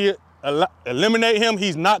everybody should be eliminate him.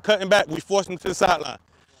 He's not cutting back. We forced him to the sideline.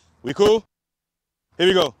 We cool? Here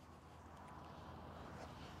we go.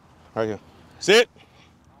 Right here. Sit.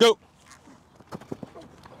 Go.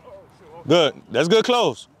 Good. That's good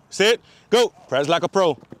close. Sit. Go. Press like a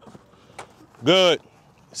pro. Good.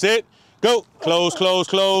 Sit. Go. Close, close,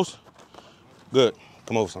 close. Good.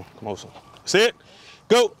 Come over some. Come over some. Sit.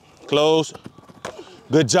 Go. Close.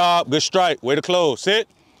 Good job. Good strike. Way to close. Sit.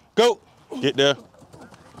 Go. Get there.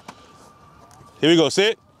 Here we go.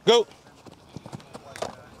 Sit. Go.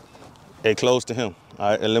 Hey, close to him.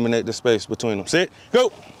 All right. Eliminate the space between them. Sit.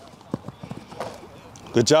 Go.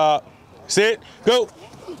 Good job. Sit. Go.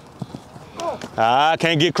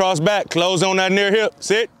 Can't get crossed back. Close on that near hip.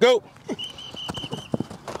 Sit. Go.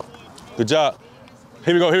 Good job.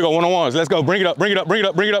 Here we go. Here we go. One-on-ones. Let's go. Bring it up. Bring it up. Bring it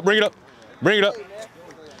up. Bring it up. Bring it up. Bring it up.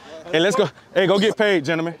 Hey, let's go. Hey, go get paid,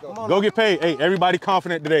 gentlemen. Go get paid. Hey, everybody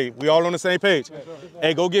confident today. We all on the same page.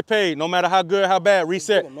 Hey, go get paid. No matter how good, how bad.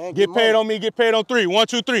 Reset. Get paid on me. Get paid on 3. 1,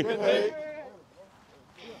 2, 3.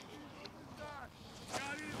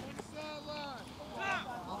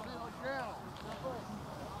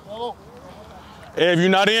 Hey, if you're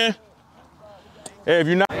not in, hey, if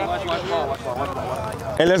you're not,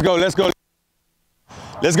 hey, let's go, let's go.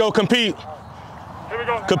 Let's go compete.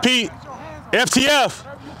 Compete. FTF.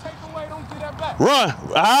 Run.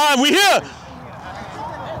 We here.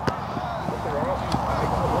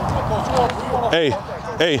 Hey,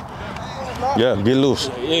 hey. Yeah, get loose.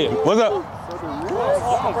 What's up?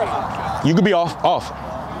 You could be off.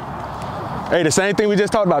 Hey, the same thing we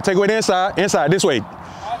just talked about. Take away the inside, this way.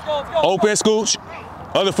 Open, scooch,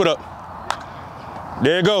 other foot up.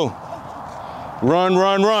 There you go. Run,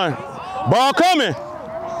 run, run. Ball coming.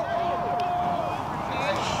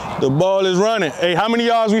 The ball is running. Hey, how many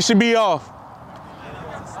yards we should be off?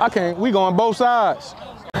 I can't. We going both sides.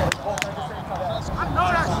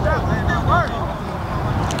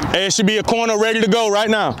 Hey, it should be a corner ready to go right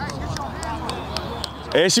now.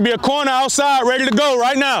 Hey, it should be a corner outside ready to go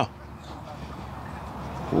right now.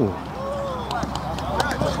 Ooh.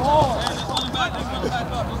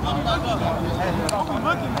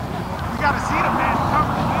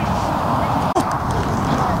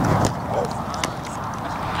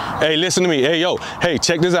 Hey, listen to me. Hey, yo. Hey,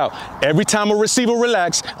 check this out. Every time a receiver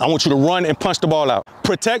relax, I want you to run and punch the ball out.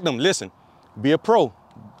 Protect them. Listen, be a pro.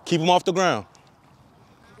 Keep them off the ground.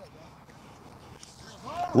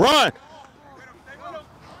 Run.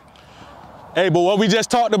 Hey, but what we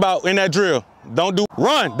just talked about in that drill,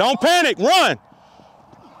 run. Don't panic. Run.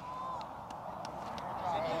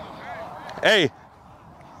 Hey.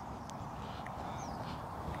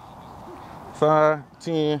 5,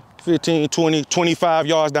 10, 15, 20, 25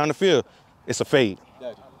 yards down the field. It's a fade.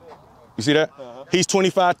 You see that? He's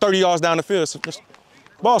 25, 30 yards down the field.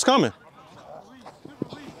 Ball's coming.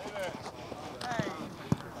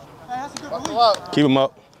 Keep him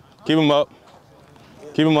up. Keep him up.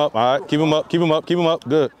 Keep him up. All right. Keep him up. Keep him up. Keep him up.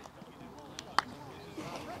 Good.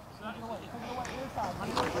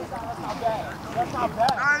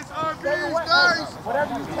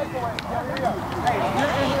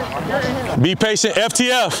 Be patient,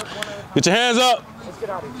 FTF. Get your hands up.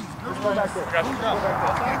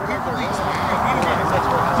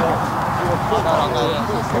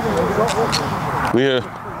 We here.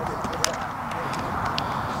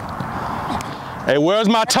 Hey, where's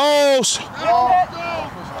my toes?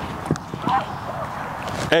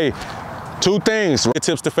 Hey, 2 things.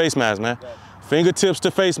 Fingertips to face mask, man. Fingertips to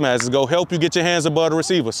face mask is go help you get your hands above the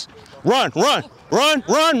receivers. Run, run, run,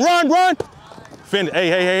 run, run, run. Finish. Hey,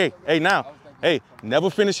 hey, hey, hey, now. Hey, never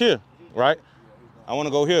finish here, right? I want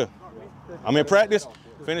to go here. I'm in practice.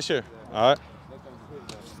 Finish here. All right.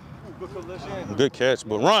 Good catch,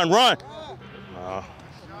 but run, run.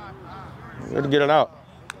 Way to get it out.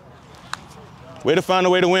 Way to find a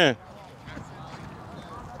way to win.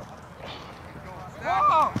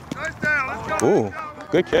 Ooh,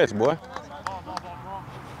 good catch, boy.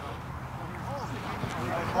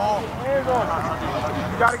 You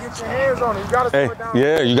gotta get your hands on it. You gotta slow it down.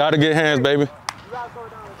 Yeah, you gotta get hands, baby. You gotta slow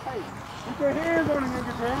it down the pace. Get your hands on it and get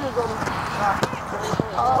your hands on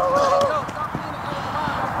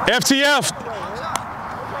it. FTF.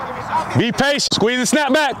 Be patient. Squeeze and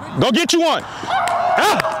snap back. Go get you one.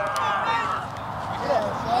 Ah.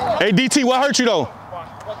 Hey, DT, what hurt you though?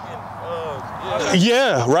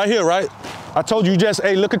 Yeah, right here, right? I told you just,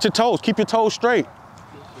 hey, look at your toes. Keep your toes straight.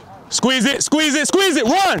 Squeeze it, squeeze it, squeeze it.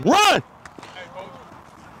 Run, run.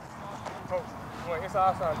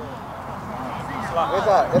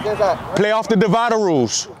 Play off the divider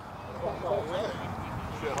rules.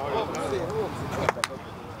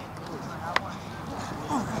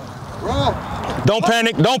 Don't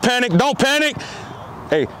panic, don't panic, don't panic.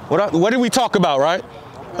 Hey, what did we talk about, right?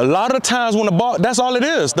 A lot of times when the ball, that's all it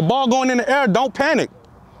is. The ball going in the air, don't panic.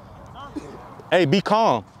 Hey, be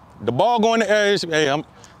calm. The ball going in the air is, hey,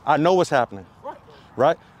 I know what's happening,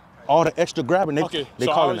 right? All the extra grabbing, they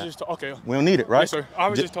so calling that. Okay. We don't need it, right? Yes, sir. I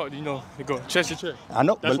was just talking, you know, they go chest to chest. I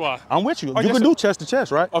know, that's why. I'm with you. Oh, you yes, can sir. do chest to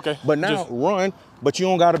chest, right? Okay. But now run, but you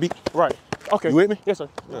don't gotta be. Right. Okay. You with me? Yes, sir.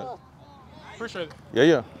 Yeah. Appreciate it. Yeah,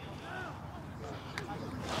 yeah.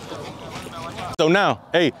 So now,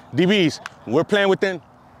 hey, DBs, we're playing within.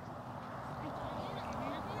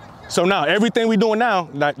 So now, everything we doing now,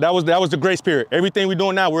 that was the grace period. Everything we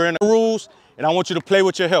doing now, we're in the rules, and I want you to play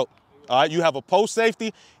with your help. All right, you have a post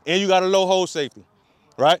safety, and you got a low hold safety,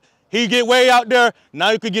 right? He get way out there, now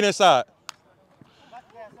you could get inside.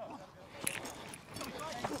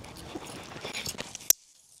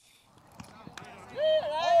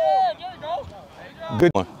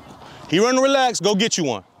 Good one. He run relax, go get you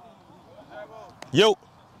one. Yo.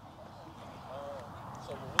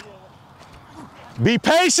 Be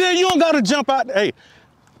patient, you don't gotta jump out. Hey,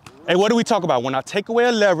 what do we talk about? When I take away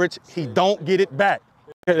a leverage, he don't get it back.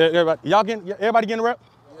 Everybody getting a rep?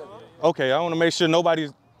 Okay, I wanna make sure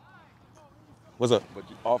nobody's, what's up? But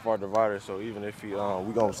off our divider, so even if he, we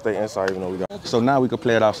gonna stay inside even though we got. So now we can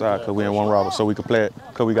play it outside because we in one robber, so we can play it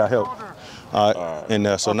because we got help. All right,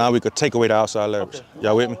 and so now we could take away the outside leverage.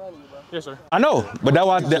 Y'all with me? Yes, sir. I know, but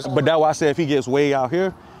that's why I said if he gets way out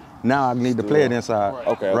here, now I need to play it inside.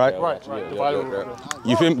 Okay. Right? Right.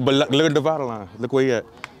 You feel me? But look at the divider line. Look where he at.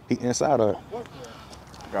 He inside of it.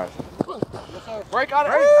 Gotcha. Break out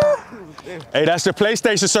of it. Hey, that's the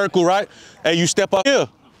PlayStation circle, right? Hey, you step up here.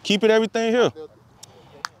 Keep it everything here.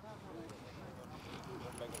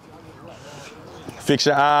 Fix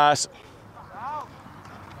your eyes.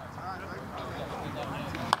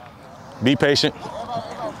 Be patient.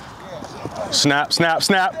 Snap, snap,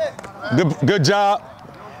 snap. Good job.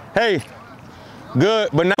 Hey, good.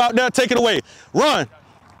 But now out there, take it away. Run.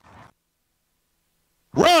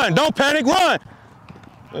 Run, don't panic, run.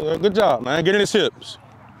 Good job, man. Get in his hips.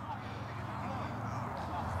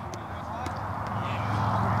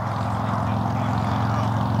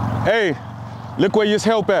 Hey, look where your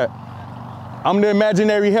help at. I'm the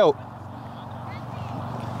imaginary help.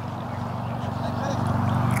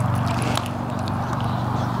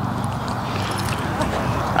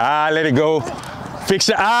 Let it go. Fix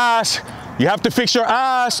your eyes. You have to fix your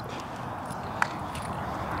eyes.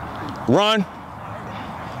 Run.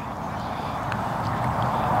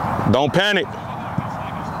 Don't panic.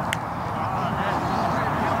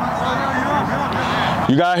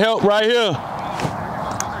 You got help right here.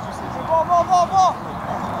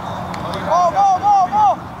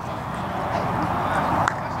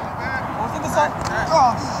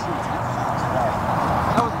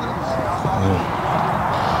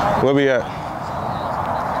 Where we at?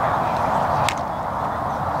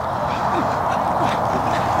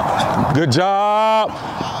 Good job.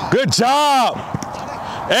 Good job.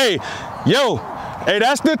 Hey, yo. Hey,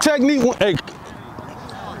 that's the technique. Hey,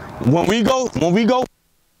 when we go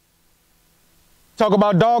talk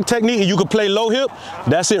about dog technique and you can play low hip,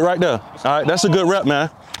 that's it right there. All right, that's a good rep,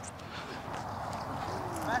 man.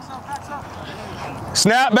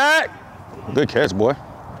 Snap back. Good catch, boy.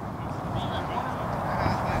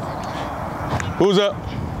 Who's up?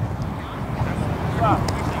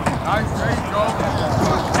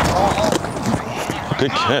 Good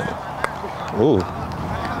catch. Ooh.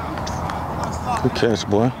 Good catch,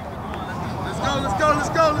 boy.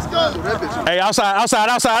 Let's go. Hey,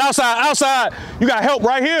 outside. You got help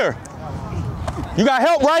right here. You got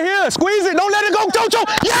help right here. Squeeze it. Don't let it go, Jojo.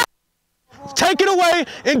 Yeah! Take it away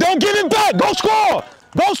and don't give it back. Go score.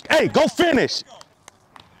 Go finish.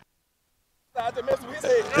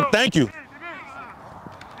 Thank you.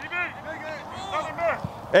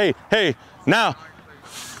 Hey, now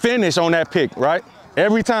finish on that pick, right?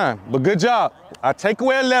 Every time, but good job. I take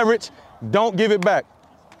away a leverage, don't give it back.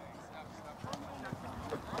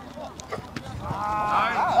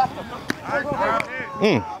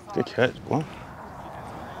 Good catch, boy.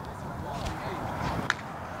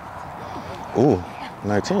 Ooh,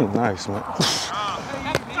 19, nice, man.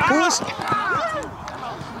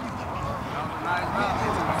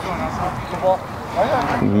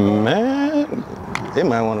 Man, they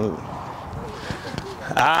might want to.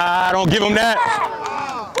 Don't give him that.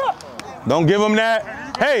 Don't give him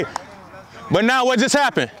that. Hey, but now what just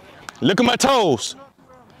happened? Look at my toes.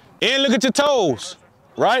 And look at your toes,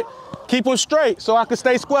 right? Keep them straight so I can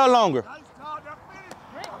stay square longer.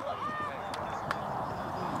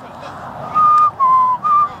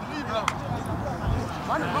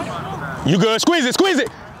 You good? Squeeze it.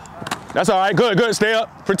 That's all right. Good, good. Stay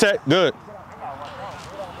up. Protect. Good.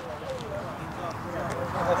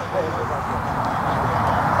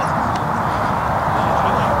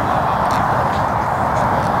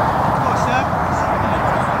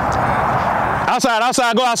 Outside,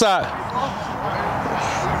 outside. Go outside.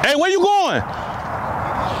 Hey, where you going?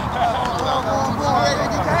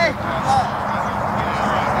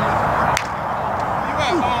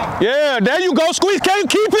 Yeah, there you go. Squeeze. Can't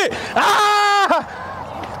keep it. Ah!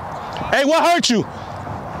 Hey, what hurt you?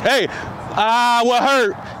 Hey, what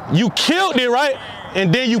hurt? You killed it, right?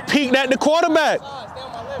 And then you peeked at the quarterback,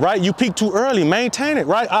 right? You peeked too early. Maintain it,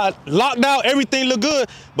 right? I locked out. Everything looked good.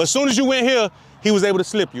 But as soon as you went here, he was able to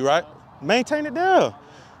slip you, right? Maintain it there.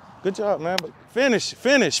 Good job, man. But finish,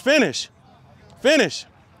 finish, finish, finish.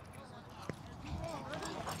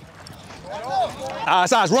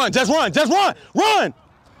 Size, run, just run, just run, run.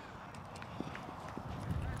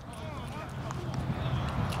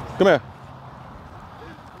 Come here.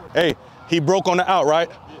 Hey, he broke on the out,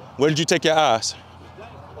 right? Where did you take your eyes?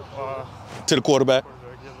 To the quarterback,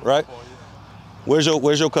 right? Where's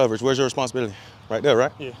your coverage? Where's your responsibility? Right there,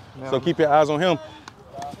 right? Yeah. So keep your eyes on him.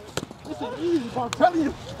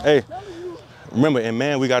 Hey, remember, in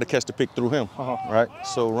man, we got to catch the pick through him, right?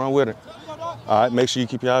 So run with it. All right, make sure you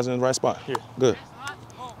keep your eyes in the right spot. Here. Good.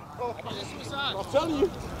 I'm telling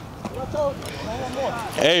you.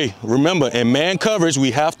 Hey, remember, in man coverage,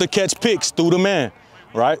 we have to catch picks through the man,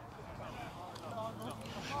 right?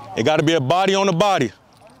 It got to be a body on the body.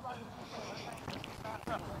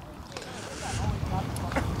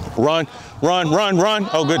 Run, run, run, run.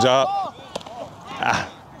 Oh, good job. Ah.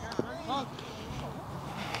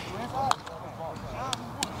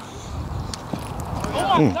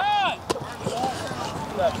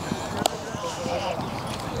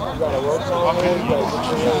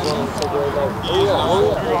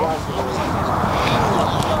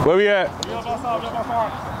 Where we at?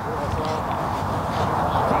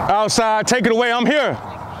 Outside, take it away, I'm here.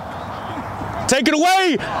 Take it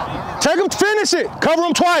away. Take him, finish it. Cover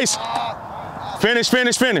him twice. Finish,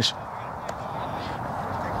 finish, finish.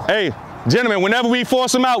 Hey, gentlemen, whenever we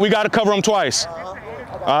force him out, we got to cover him twice.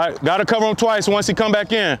 All right, got to cover him twice once he come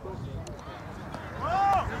back in.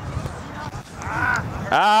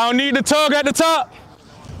 I don't need the tug at the top.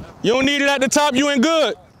 You don't need it at the top, you ain't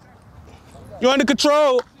good. You under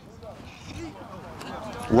control.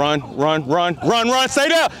 Run, run, run, run, run, stay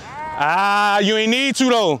there. You ain't need to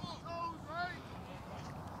though.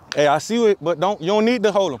 Hey, I see it, but you don't need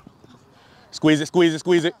to hold him. Squeeze it, squeeze it,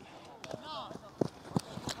 squeeze it.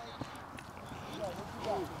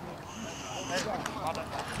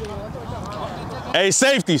 Hey,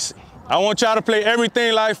 safeties. I want y'all to play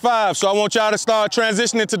everything like 5, so I want y'all to start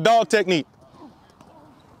transitioning to dog technique.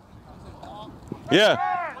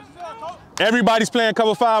 Yeah. Everybody's playing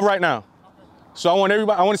cover 5 right now. So I want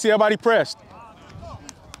to see everybody pressed.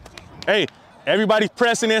 Hey, everybody's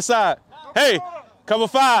pressing inside. Hey, cover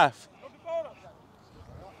 5.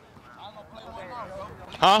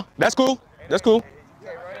 Huh? That's cool. That's cool.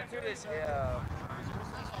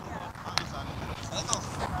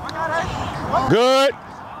 Good.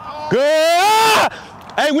 Good.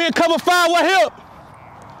 Hey, we in cover 5. What hip?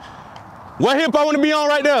 What hip I want to be on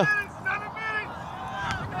right there?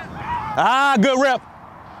 Good rep.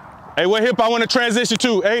 Hey, what hip I want to transition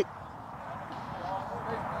to? 8.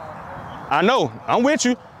 I know. I'm with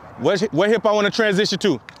you. What hip I want to transition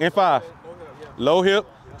to in 5? Low hip.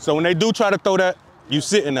 So when they do try to throw that, you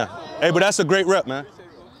sitting there. Hey, but that's a great rep, man.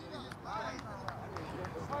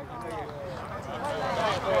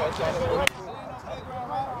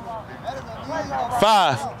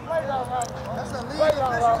 Five.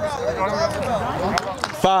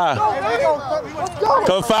 5.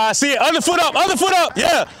 Cover 5. See it. Other foot up. Other foot up.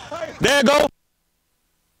 Yeah. There you go.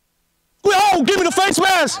 Oh, give me the face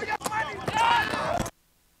mask.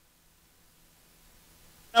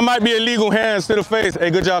 That might be illegal hands to the face. Hey,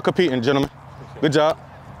 good job competing, gentlemen. Good job.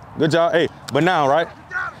 Good job. Hey, but now, right?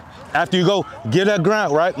 After you go, get that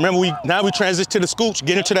ground, right? Remember, now we transition to the scooch,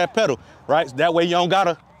 get into that pedal, right? That way you don't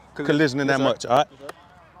gotta collision in that much, all right?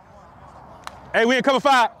 Hey, we in cover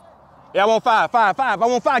 5. Yeah, I want 5, 5, 5. I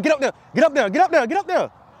want 5. Get up there. Get up there. Get up there. Get up there.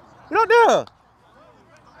 Get up there.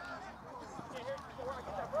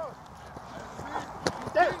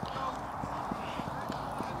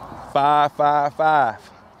 Five, 5, 5.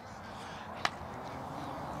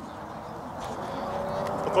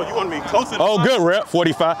 Oh, you want me closer? Oh, good rep.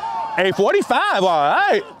 45. Hey, 45. All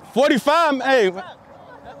right. 45. Hey.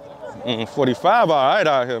 45. All right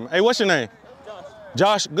out here. Hey, what's your name?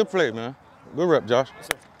 Josh. Good play, man. Good rep, Josh.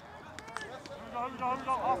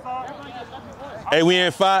 Hey, we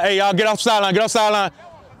in 5. Hey, y'all get off sideline. Get off sideline.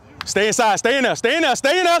 Stay inside, stay in there, stay in there,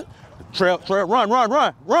 stay in there. Trail, run, run, run,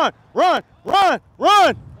 run, run, run,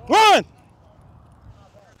 run, run.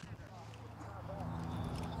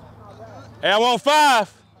 Hey, I want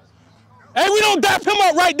 5. Hey, we don't dap him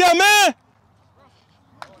up right there, man.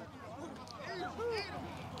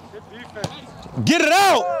 Get it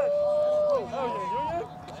out.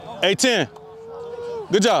 Hey, 10.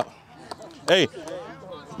 Good job. Hey,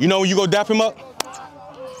 you know when you go dap him up?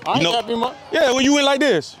 I ain't dap him up. Yeah, when you went like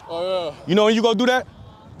this. Oh, yeah. You know when you go do that?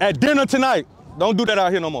 At dinner tonight. Don't do that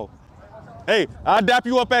out here no more. Hey, I'll dap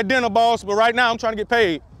you up at dinner, boss, but right now I'm trying to get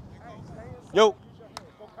paid. Yo.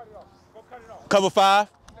 Cover 5.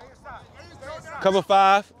 Cover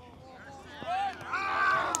 5.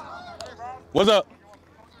 What's up?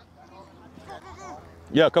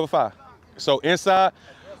 Yeah, cover 5. So inside,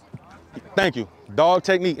 thank you. Dog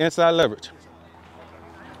technique, inside leverage.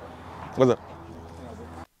 What's up?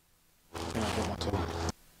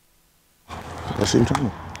 What's she telling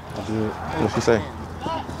me? I did. What'd she say?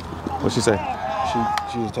 What'd she say?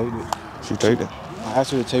 She just taped it. She taped it. I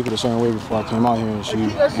asked her to tape it a certain way before I came out here, and she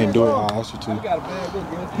didn't do it how I asked her to.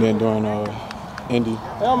 Then during Indy.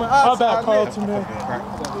 My bad, Carlton, man.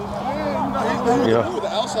 Yeah.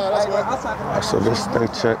 So this they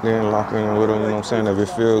checked in, locked in with her, you know what I'm saying? If it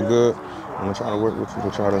feel good, I'm gonna try to work with you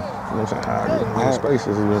to try to, you know what I'm saying, how I get in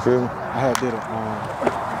spaces, you feel me? I had did a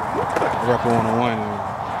rep 1-on-1 and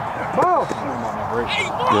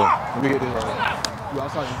Yeah. let me get this right. You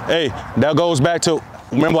outside? Hey, that goes back to,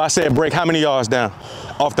 remember I said break how many yards down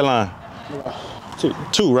off the line?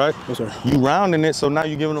 2, right? Yes, sir. You rounding it, so now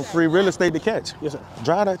you're giving them free real estate to catch. Yes, sir.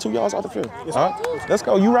 Drive that 2 yards off the field. Yes, all right? Let's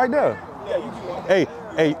go. You right there. Hey,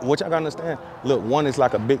 what y'all gotta understand? Look, one is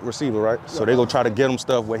like a big receiver, right? So they go try to get him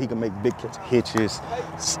stuff where he can make big catch, hitches,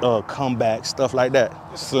 comebacks, stuff like that,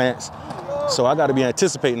 slants. So I gotta be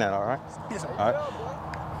anticipating that, all right? Yes, sir. All right.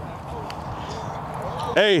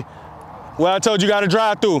 Hey, well, I told you gotta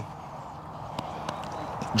drive through.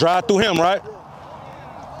 Drive through him, right?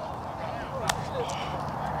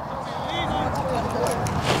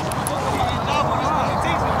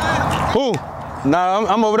 Who? Nah,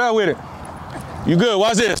 I'm over there with it. You good?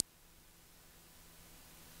 Watch this.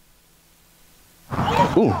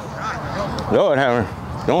 Ooh. Lord, Hammer.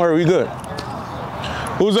 Don't worry, we good.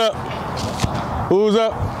 Who's up? Who's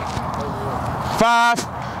up?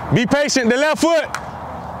 5. Be patient. The left foot.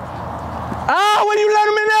 Ah, when you let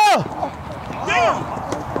him in there.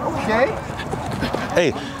 Okay.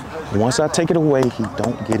 Hey, once I take it away, he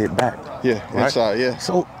don't get it back. Yeah, right? inside, yeah.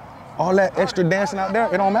 So all that extra dancing out there,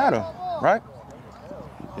 it don't matter, right?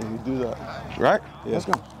 Yeah, you do that. Right? Yeah. Let's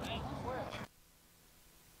go.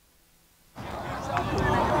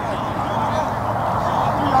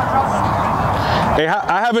 Hey,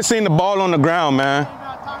 I haven't seen the ball on the ground, man.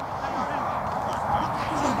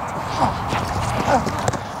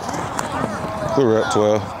 We're at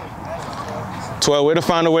 12. 12, way to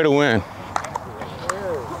find a way to win.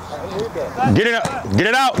 Get it up, get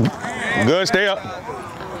it out. Good, stay up.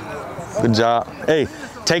 Good job. Hey,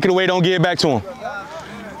 take it away, don't give it back to him.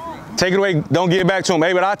 Take it away, don't give it back to him.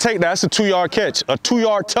 Hey, but I'll take that, that's a 2-yard catch. A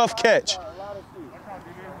 2-yard tough catch.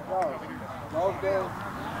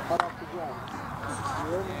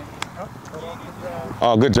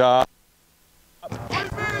 Oh, good job.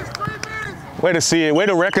 Way to see it, way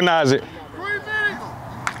to recognize it.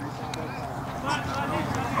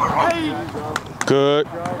 Good.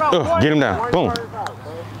 Get him down. Boom.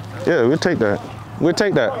 Yeah, we'll take that. We'll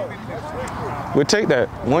take that. We'll take that.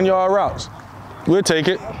 1-yard routes. We'll take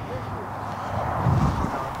it.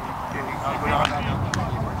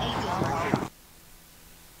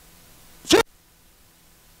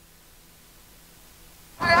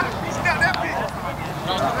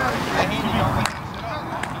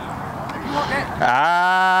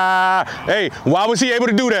 Hey, why was he able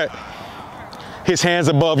to do that? His hands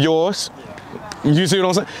above yours. You see what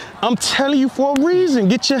I'm saying? I'm telling you for a reason.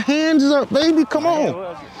 Get your hands up, baby. Come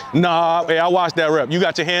on. Nah, hey, I watched that rep. You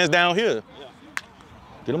got your hands down here.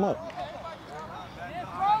 Get them up.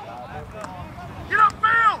 Get up,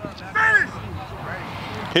 Bill! Finish!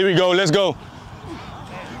 Here we go. Let's go.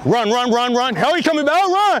 Run, run, run, run. Hell, he coming back.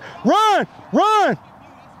 Run, run, run.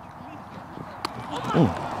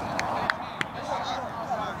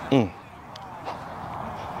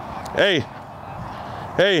 Hey,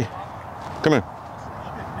 hey, come here.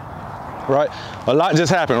 Right? A lot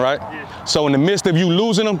just happened, right? Yeah. So in the midst of you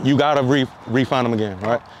losing them, you gotta re-find them again,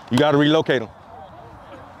 right? You gotta relocate them,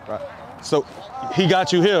 right? So he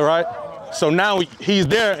got you here, right? So now he's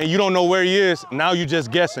there and you don't know where he is. Now you just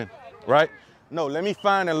guessing, right? No, let me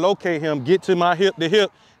find and locate him, get to my hip, the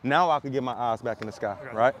hip. Now I can get my eyes back in the sky,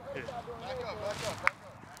 right?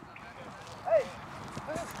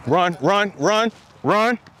 Run, run, run,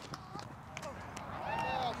 run.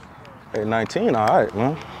 Hey, 19, all right,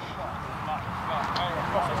 man.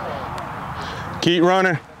 Keep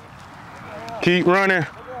running. Keep running.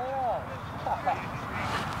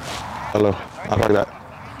 Hello, I'll call you back.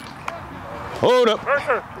 Hold up.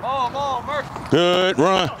 Good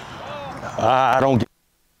run.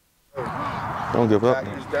 Don't give up.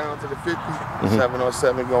 He's down to the 50.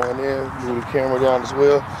 707 going in. Move the camera down as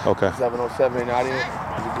well. Okay. 707 not in.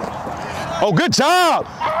 Oh, good job.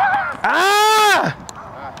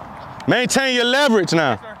 Maintain your leverage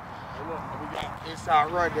now.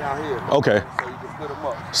 Inside run down here. Okay. So you can put them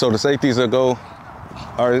up. So the safeties will go,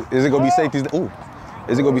 or is it gonna be safeties? Ooh,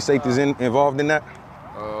 is it gonna be safeties involved in that?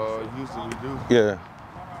 Usually we do. Yeah.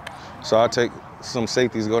 So I'll take some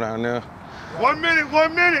safeties, go down there. 1 minute,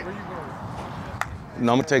 1 minute.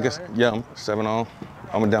 No, I'm gonna take us, yeah, I'm 7 on.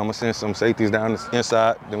 I'm gonna send some safeties down the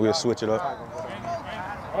inside, then we'll switch it up.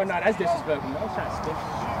 Oh, no, that's disrespectful. I was trying to skip.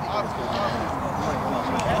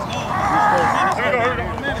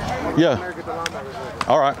 Yeah.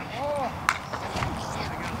 All right.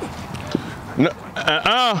 No,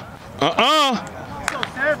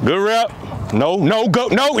 Good rep. No, go,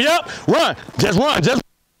 no, yep. Run. Just run. Just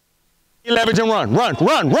leverage and run. Run.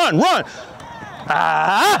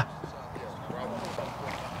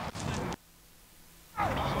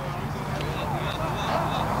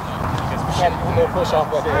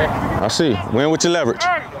 I see. Win with your leverage.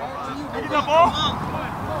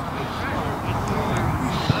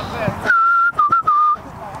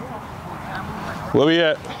 Where we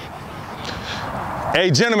at? Hey,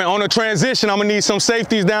 gentlemen, on the transition, I'm gonna need some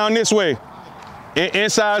safeties down this way.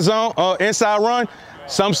 Inside zone, inside run.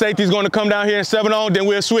 Some safety's gonna come down here in 7 on, then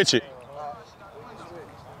we'll switch it.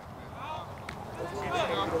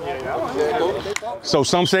 So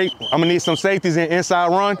I'm gonna need some safeties in inside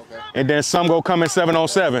run, and then some go come in 7 on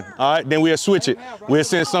 7. All right, then we'll switch it. We'll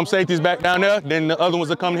send some safeties back down there, then the other ones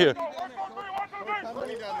will come here.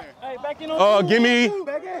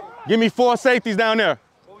 Give me 4 safeties down there.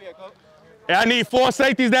 I need 4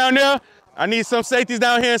 safeties down there. I need some safeties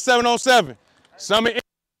down here in 7 on 7. Some in,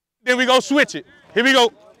 then we go switch it. Here we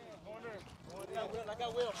go.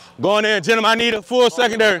 Going in, gentlemen, I need a full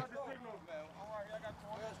secondary.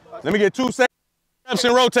 Let me get 2 reps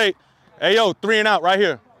and rotate. Hey, yo, 3 and out right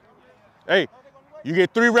here. Hey, you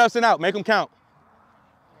get 3 reps and out, make them count.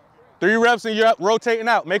 3 reps and you're up, rotating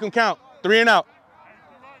out, make them count. 3 and out.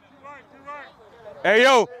 Hey,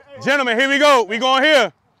 yo, gentlemen, here we go. We going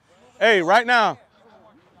here. Hey, right now,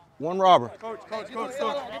 1 robber. Coach. I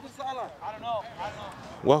don't know.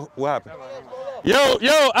 What happened?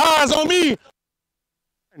 Yo, eyes on me.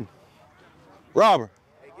 Robber.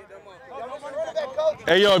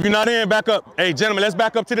 Hey, yo, if you're not in, back up. Hey, gentlemen, let's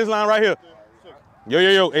back up to this line right here.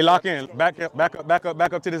 Yo. Hey, lock in. Back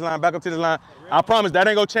up to this line. Back up to this line. I promise that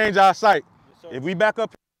ain't gonna change our sight. If we back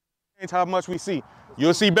up, change how much we see.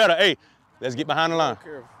 You'll see better. Hey, let's get behind the line.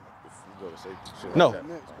 No.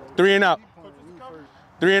 3 and out.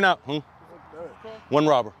 3 and out. 1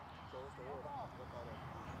 robber.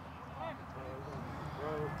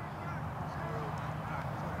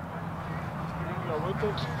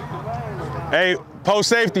 Hey, post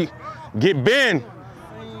safety. Get Ben.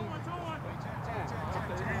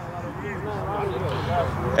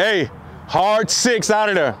 Hey, hard 6 out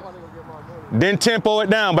of there. Then tempo it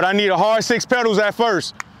down, but I need a hard 6 pedals at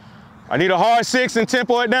first. I need a hard 6 and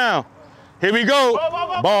tempo it down. Here we go.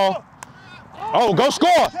 Ball. Oh, go score.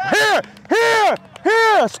 Here,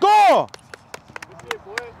 score.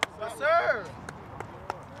 Yes, sir.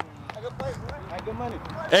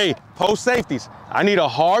 Hey, post safeties. I need a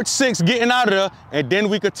hard 6 getting out of there, and then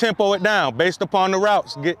we could tempo it down based upon the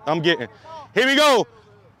routes I'm getting. Here we go.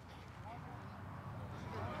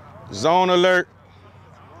 Zone alert.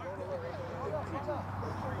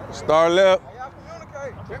 Star left.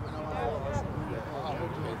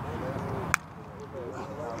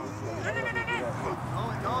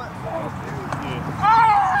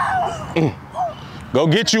 Go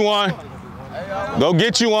get you one. Go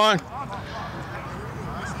get you one.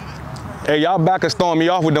 Hey, y'all back and throwing me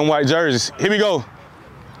off with them white jerseys. Here we go.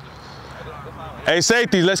 Hey,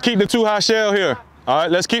 safeties, let's keep the 2 high shell here. All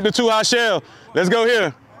right, let's keep the 2 high shell. Let's go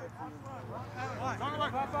here.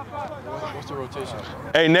 What's the rotation?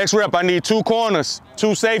 Hey, next rep, I need 2 corners,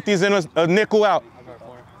 2 safeties, and a nickel out.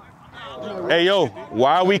 Hey, yo,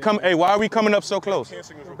 why are we coming up so close?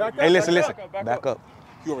 Hey, listen. Back up.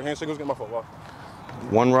 You over hand signals, get my foot off.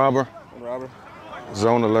 1 robber. 1 robber.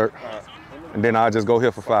 Zone alert. And then I'll just go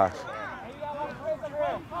here for 5.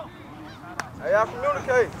 Hey, y'all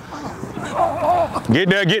communicate.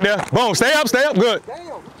 Get there. Boom, stay up, good.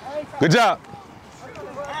 Good job.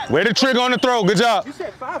 Way the trigger on the throw. Good job. You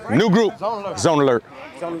said 5, right? New group. Zone alert.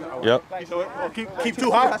 Yep. Keep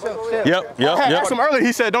too high. Yep. I asked him earlier.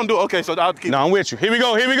 He said don't do it. Okay, so I'll keep. No, I'm with you. Here we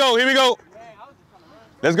go.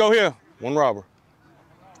 Let's go here. One robber.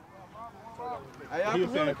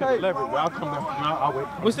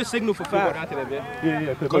 What's the signal for 5?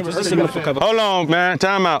 Yeah. What's the signal for cover? Hold on, man.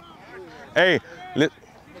 Time out. Hey,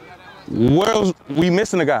 where else we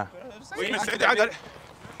missing a guy? I got it.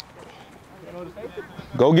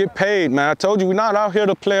 Go get paid, man. I told you we're not out here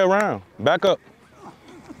to play around. Back up.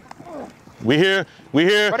 We here.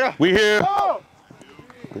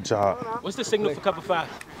 Good job. What's the signal for cover 5?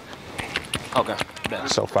 Okay.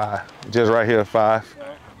 So 5. Just right here, 5.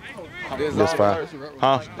 Just 5.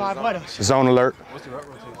 Huh? 5 what? Zone alert.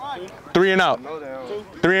 3 and out.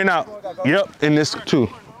 3 and out. Yep, in this 2.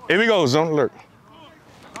 Here we go, zone alert.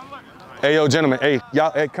 Hey, yo, gentlemen. Hey,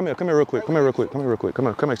 y'all. Hey, come here real quick. Come here.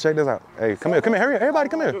 Check this out. Hey, come here. Hurry up. Everybody,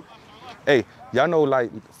 come here. Hey, y'all know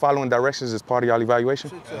like following directions is part of y'all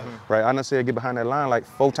evaluation, right? I done said get behind that line like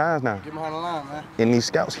 4 times now. Get behind the line, man. And these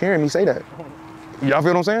scouts hearing me say that. Y'all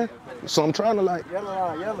feel what I'm saying? So I'm trying to like. Yellow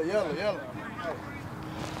line, yellow.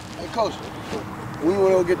 Hey, coach, we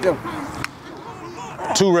want to go get them.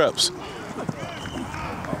 2 reps.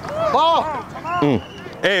 Ball.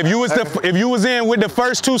 Hey, if you was in with the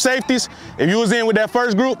first 2 safeties, if you was in with that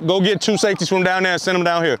first group, go get 2 safeties from down there and send them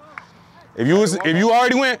down here. If you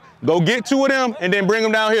already went, go get 2 of them and then bring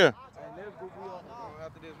them down here.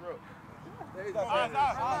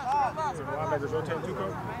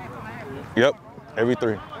 Yep, every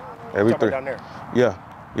 3. Down there. Yeah,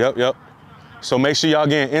 yep. So make sure y'all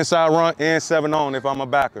getting inside run and 7 on if I'm a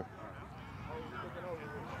backer.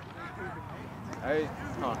 Hey.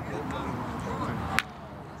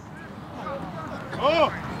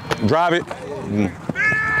 Drive it.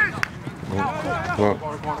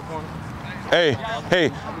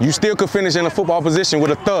 Hey, you still could finish in a football position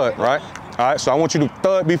with a thud, right? All right, so I want you to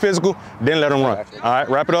thud, be physical, then let them run. All right,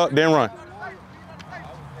 wrap it up, then run.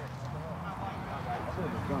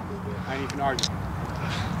 I ain't even argue.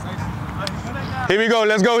 Here we go,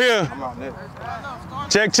 let's go here.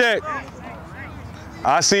 Check.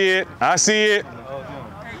 I see it.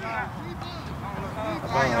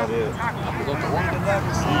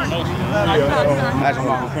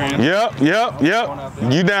 Yep.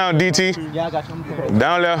 You down, DT. Yeah, I got you.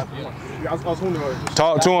 Down left.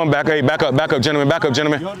 Talk to him. Back up, gentlemen.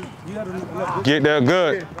 Get there,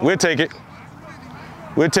 good. We'll take it.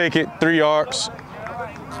 3 yards.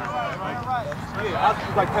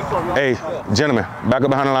 Hey, gentlemen, back up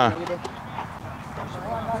behind the line.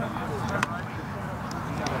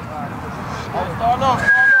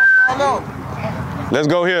 Let's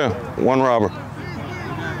go here. 1 robber.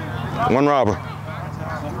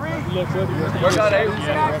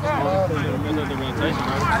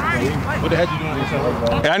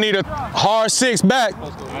 I need a hard 6 back.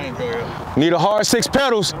 Need a hard 6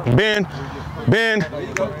 pedals. Bend.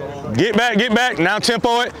 Get back. Now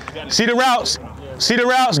tempo it. See the routes.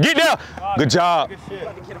 Get there. Good job.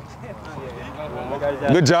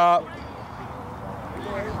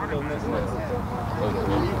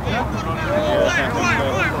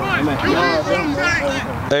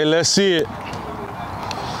 Hey, let's see it.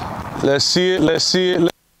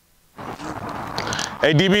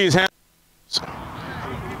 Hey, DB's hand.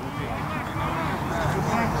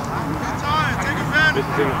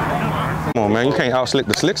 Come on, man. You can't out-slick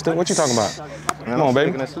the slickster. What you talking about? Come on,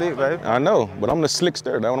 baby. Slick, baby. I know, but I'm the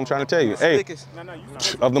slickster. That's what I'm trying to tell you. Hey,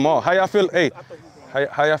 of them all. How y'all feel? Hey,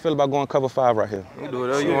 how y'all feel about going cover 5 right here? You do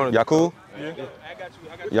whatever you want. Y'all cool?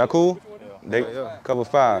 Y'all cool? They cover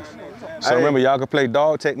 5. So remember, y'all can play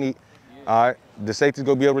dog technique. All right, the safety's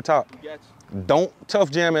gonna be over the top. Don't tough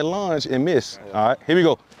jam and lunge and miss. All right, here we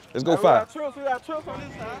go. Let's go 5.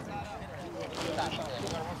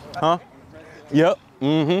 Huh? Yep.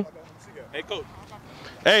 Mm-hmm. Hey, coach.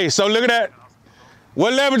 Hey, so look at that.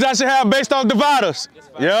 What leverage I should have based off dividers?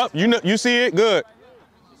 Yep. You see it. Good.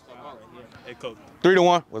 Hey, coach. 3 to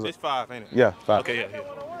 1. It's 5, ain't it? Yeah, 5. Okay, yeah.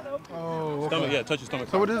 Oh, Stomach, yeah, touch your stomach.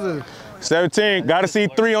 so what is it? 17. Got to see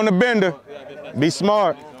 3 on the bender. Be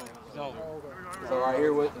smart. So right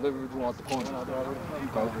here, what leverage you want the corner?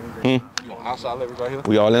 You want outside leverage right here?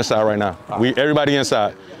 We all inside right now. Everybody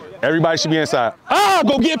inside. Everybody should be inside. Ah,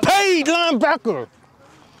 go get paid, linebacker.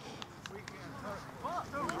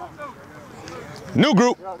 New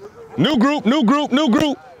group. Good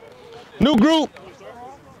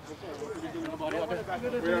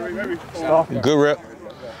rep.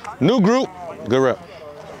 New group. Good rep.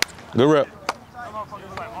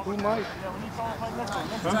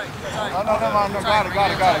 Got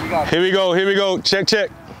it. Here we go. Check.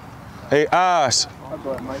 Hey, eyes.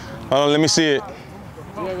 Hold on, let me see it.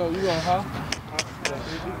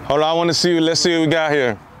 Hold on, I want to see. Let's see what we got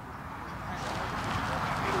here.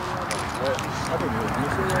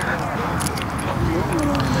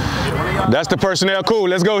 That's the personnel. Cool.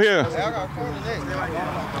 Let's go here.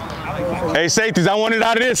 Hey, safeties. I want it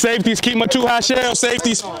out of this. Safeties. Keep my too high shell.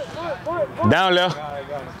 Safeties. Down left.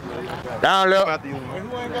 Down left.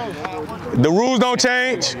 The rules don't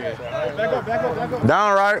change.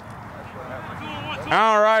 Down right.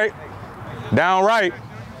 Down right. Down right.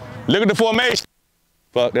 Look at the formation.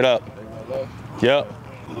 Fucked it up. Yep.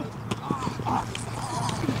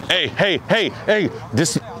 Hey.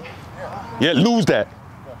 This. Yeah, lose that.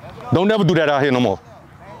 Don't never do that out here no more.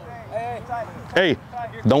 Hey,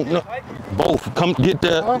 don't. No, both. Come get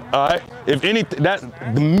the. All right. If anything, that's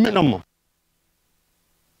the minimum.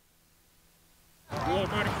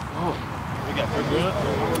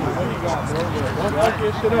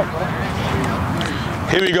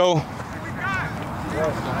 Here we go.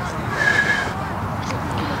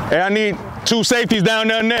 Hey, I need 2 safeties down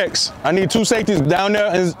there next. I need 2 safeties down there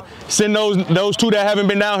and send those 2 that haven't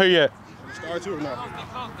been down here yet. Start 2 or not?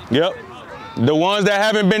 Yep. The ones that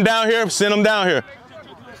haven't been down here, send them down here.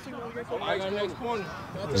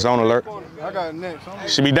 Zone alert. I got it next.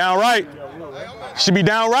 Should be down right. Should be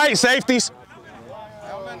down right, safeties.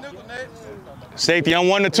 Safety, I'm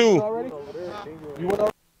 1 to 2.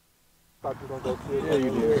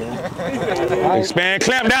 Expand,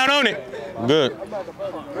 clamp down on it. Good.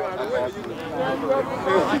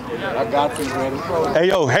 Hey,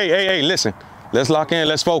 yo, hey, listen. Let's lock in,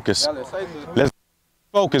 let's focus. Let's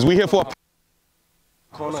focus. We here for a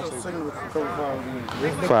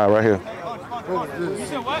 5 right here.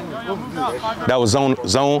 That was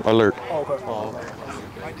zone alert.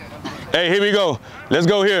 Hey, here we go. Let's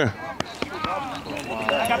go here.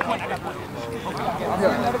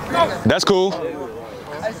 That's cool.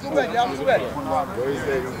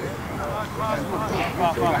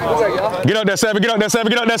 Get up there, 7. Get up there, 7.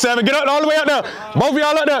 Get up there, 7. Get up all the way up there. Both of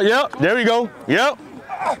y'all up there. Yep. There we go. Yep.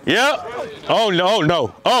 Oh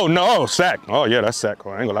no. Oh, sack. Oh yeah, that's sack. I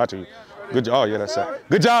ain't gonna lie to you. Good job. Oh yeah, that's sack.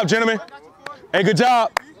 Good job, gentlemen. Hey, good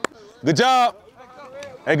job. Good job.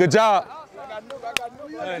 Hey, good job.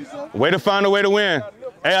 Way to find a way to win.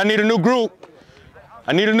 Hey, I need a new group.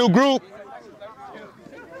 I need a new group.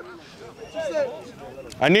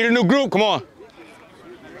 I need a new group. Come on.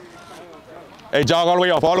 Hey, jog all the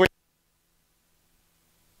way off. All the way.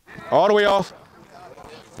 All the way off.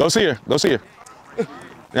 Go see her. Go see her.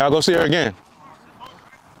 Yeah, go see her again.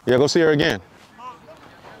 Yeah, go see her again.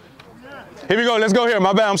 Here we go. Let's go here.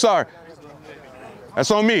 My bad. I'm sorry.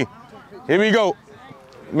 That's on me. Here we go.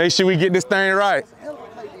 Make sure we get this thing right.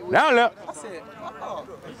 Down left.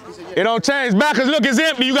 It don't change. Backers, look, it's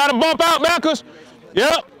empty. You got to bump out, backers.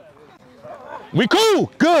 Yep. We cool.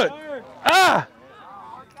 Good. Ah.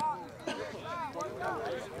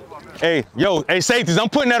 Hey, safeties, I'm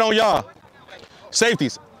putting that on y'all.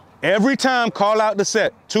 Safeties, every time call out the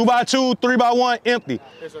set. 2x2, 3x1, empty.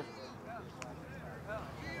 Yes, sir.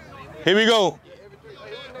 Here we go.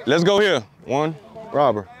 Let's go here. 1,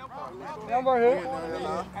 robber.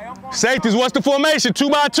 Safeties, what's the formation?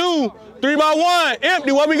 2x2, 3x1,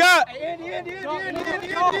 empty. What we got?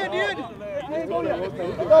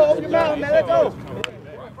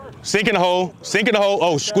 Sink in the hole. Sink in the hole.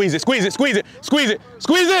 Oh, squeeze it. Squeeze it. Squeeze it. Squeeze it.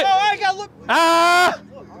 Squeeze it. Ah!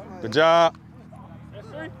 Good job.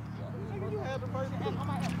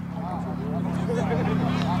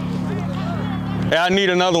 Hey, I need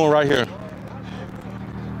another one right here.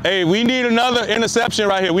 Hey, we need another interception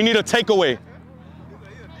right here. We need a takeaway.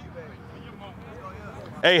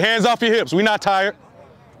 Hey, hands off your hips. We not tired.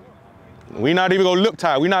 We not even gonna look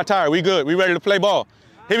tired. We not tired. We good. We ready to play ball.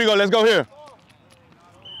 Here we go. Let's go here.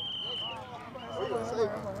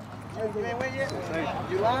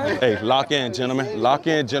 Hey, lock in, gentlemen. Lock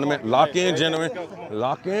in, gentlemen. Lock in, gentlemen.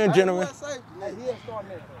 Lock in, gentlemen.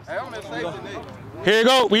 Here you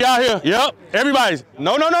go. We out here. Yep. Everybody's.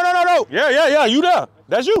 No. Yeah. You there.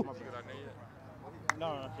 That's you.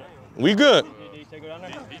 We good.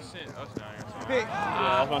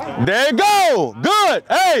 There you go. Good.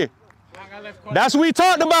 Hey. That's what we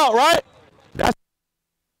talked about, right? That's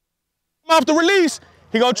off the release.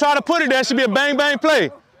 He gonna try to put it there. Should be a bang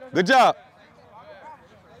play. Good job.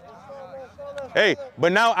 Hey,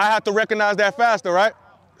 but now I have to recognize that faster, right?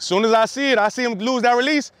 As soon as I see it, I see him lose that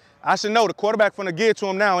release, I should know the quarterback finna get to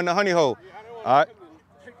him now in the honey hole. All right.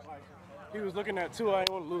 He was looking at 2. I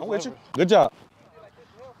didn't want to lose. I'm with you. Good job.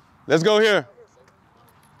 Let's go here.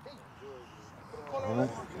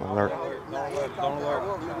 Alert.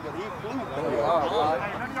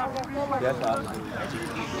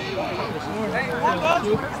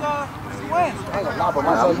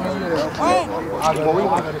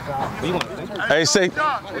 Hey, say.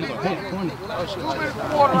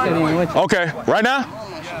 Okay, right now?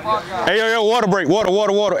 Hey, yo, water break,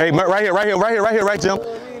 water. Hey, right, Jim.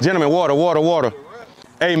 Gentlemen, water.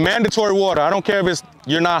 Hey, mandatory water. I don't care if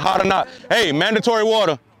you're not hot or not. Hey, mandatory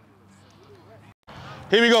water.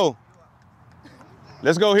 Here we go.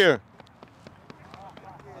 Let's go here.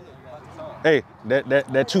 Hey,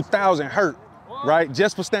 that 2,000 hurt, right?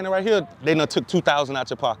 Just for standing right here, they done took 2,000 out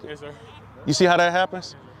your pocket. Yes, sir. You see how that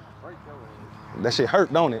happens? That shit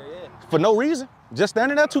hurt, don't it? For no reason. Just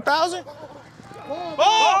standing there, 2,000?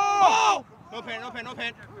 Oh! No pain.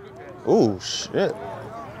 Ooh, shit.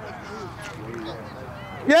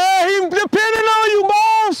 Yeah, he depending on you,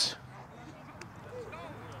 boss.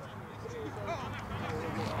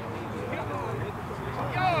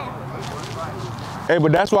 Hey,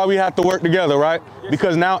 but that's why we have to work together, right?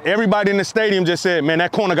 Because now everybody in the stadium just said, man,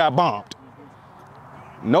 that corner got bombed.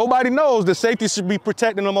 Nobody knows the safety should be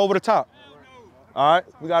protecting them over the top. All right,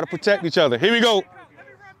 we got to protect each other. Here we go.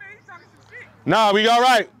 Nah, we all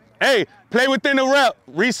right. Hey, play within the rep.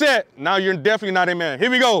 Reset. Now you're definitely not a man.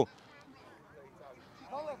 Here we go.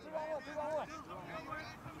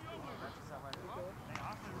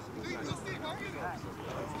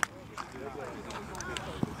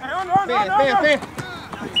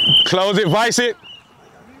 Close it, vice it.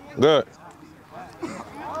 Good.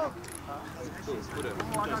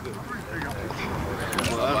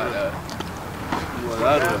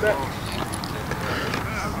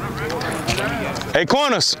 Hey,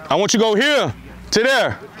 corners, I want you to go here to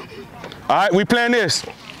there. All right, we playing this.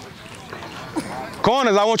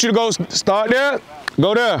 Corners, I want you to go start there,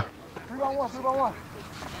 go there. 3-on-1.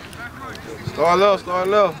 Start left. Start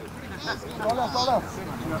left.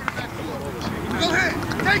 Go ahead.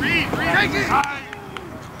 Take it.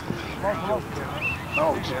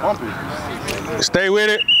 Stay with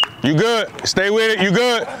it. You good. Stay with it. You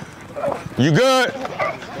good. You good.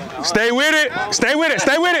 Stay with it. Stay with it.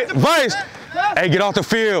 Stay with it. Vice. Hey, get off the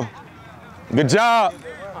field. Good job.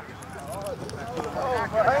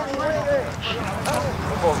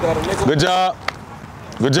 Good job.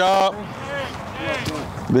 Good job.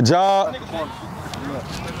 Good job.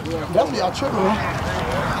 Definitely y'all tripping.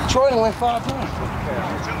 Troy done went 5 times.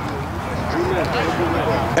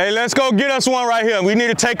 Hey, let's go get us one right here. We need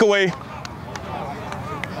a takeaway.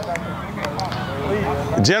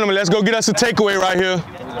 Gentlemen, let's go get us a takeaway right here.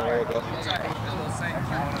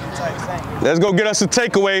 Let's go get us a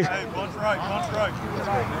takeaway.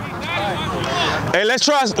 Hey, let's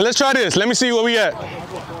try this. Let me see where we at.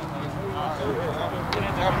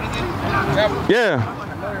 Yeah.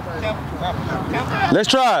 Let's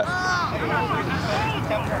try it.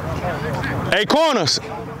 Hey, corners.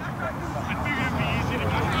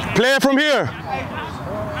 Play it from here.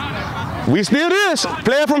 We still this.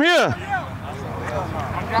 Play it from here.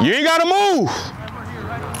 You ain't gotta move.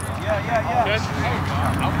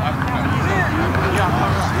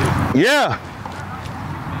 Yeah.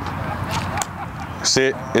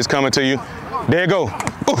 Sit. It's coming to you. There you go.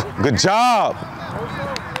 Ooh, good job.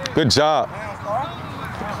 Good job.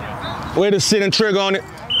 Way to sit and trigger on it.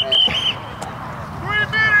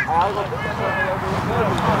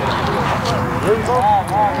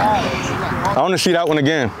 I want to see that one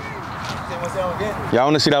again. Yeah, I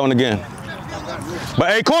want to see that one again. But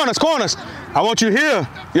hey, corners. I want you here.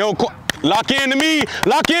 Yo, lock into me.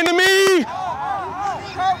 Lock into me.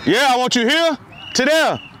 Yeah, I want you here to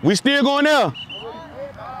there. We still going there.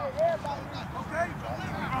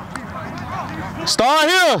 Start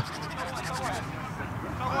here.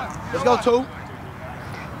 Let's go, 2.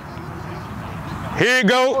 Here you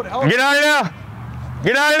go. Get out of there.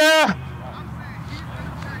 Get out of there.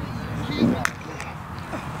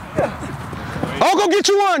 I'll go get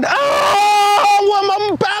you one. Oh,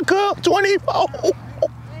 I'm back up. 24.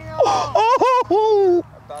 Oh.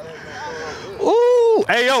 Ooh.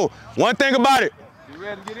 Hey, yo, one thing about it. You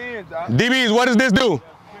ready to get in, Doc? DBs, what does this do?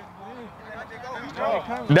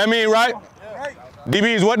 That mean, right?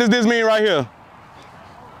 DBs, what does this mean right here?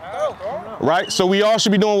 Right? So we all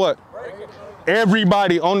should be doing what?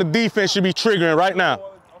 Everybody on the defense should be triggering right now.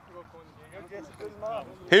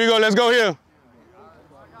 Here we go. Let's go here.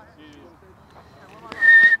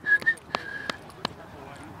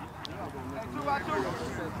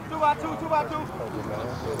 Two by two.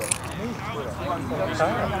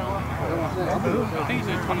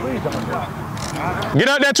 Get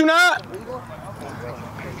out there, tonight.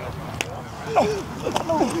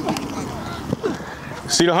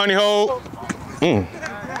 See the honey hole?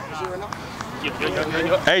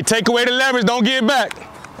 Hey, take away the leverage, don't give it back.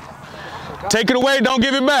 Take it away, don't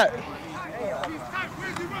give it back.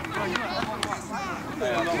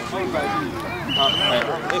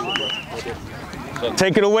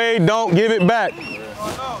 Take it away, don't give it back.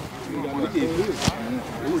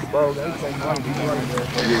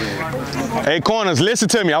 Hey, corners, listen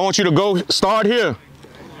to me. I want you to go start here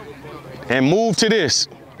and move to this,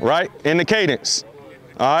 right? In the cadence.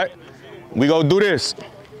 All right? We go do this.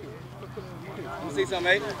 You see something,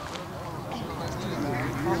 mate?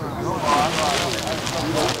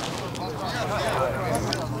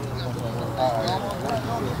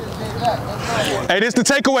 Hey, this the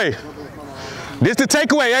takeaway. This the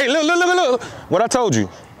takeaway. Hey, look. What I told you.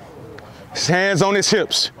 His hands on his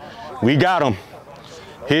hips. We got him.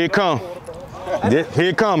 Here it come. Here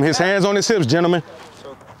it come. His hands on his hips, gentlemen.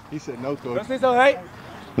 He said no, coach. You see something, mate?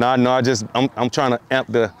 No, I'm trying to amp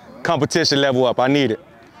the competition level up. I need it.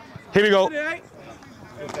 Here we go.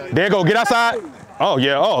 There you go. Get outside. Oh,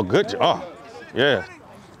 yeah. Oh, good. Oh, yeah.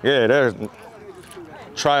 Yeah, there's.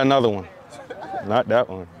 Try another one. Not that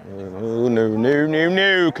one.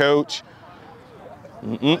 No, coach.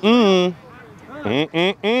 Mm-mm-mm.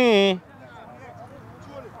 Mm-mm-mm.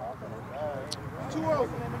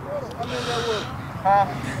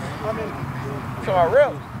 So I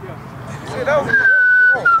real. See, that was.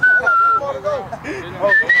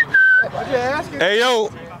 Hey, yo,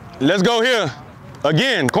 let's go here.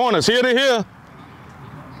 Again, corners, here to here.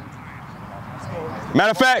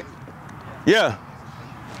 Matter of fact, yeah.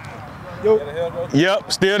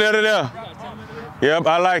 Yep, still there to there. Yep,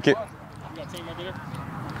 I like it.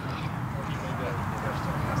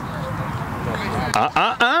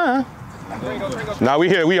 Now we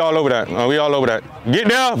here, we all over that. We all over that. Get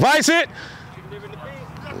there, vice it.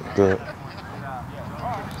 Good.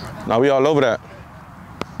 Now we all over that.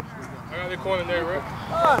 I got the corner there, bro.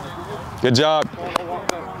 Good job.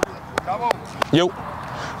 Yo.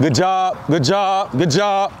 Good job, good job, good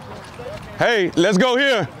job. Hey, let's go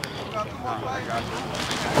here.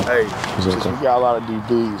 Hey, since we got a lot of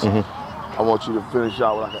DBs, I want you to finish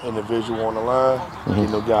out with like an individual on the line. You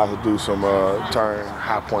know, guys to do some turn,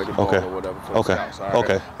 high point the ball or whatever. For the scouts, all right?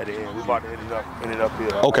 Okay. At the end, we about to end it up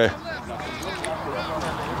here. Okay.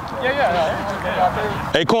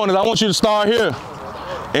 Hey, corners, I want you to start here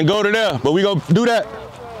and go to there, but we gonna do that.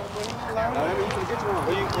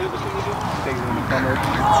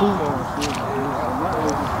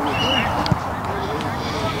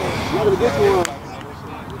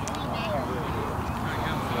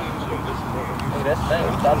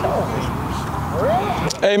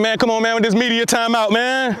 Hey man, come on man with this media timeout,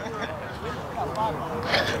 man.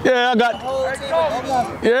 Yeah,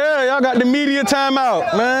 y'all got the media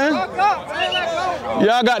timeout, man.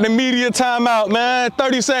 Y'all got the media timeout, man.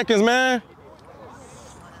 30 seconds, man.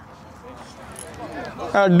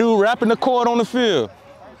 Got a dude rapping the chord on the field.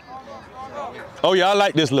 Oh yeah, I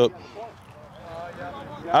like this look.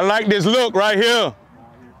 I like this look right here.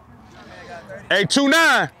 Hey,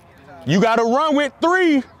 2-9, you gotta run with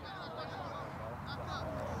 3.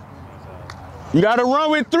 You gotta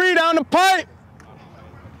run with 3 down the pipe.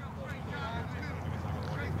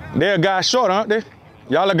 They're a guy short, aren't they?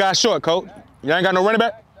 Y'all a guy short, coach. Y'all ain't got no running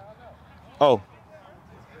back? Oh.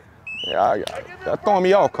 Yeah, y'all throwing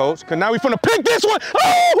me off, coach. Cause now we finna pick this one.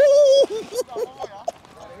 Oh!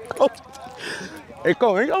 Coach. Hey,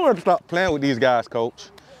 coach, you don't have to stop playing with these guys, coach.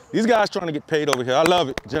 These guys trying to get paid over here. I love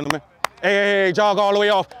it, gentlemen. Hey, jog all the way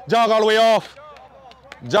off. Jog all the way off.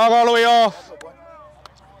 Jog all the way off.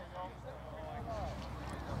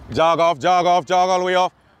 Jog off, jog off, jog all the way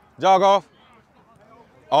off. Jog off.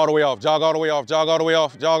 All the way off. Jog all the way off. Jog all the way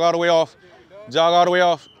off. Jog all the way off. Jog all the way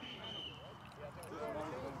off.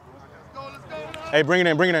 Hey, bring it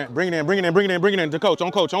in, bring it in, bring it in, bring it in, bring it in, bring it in. To coach,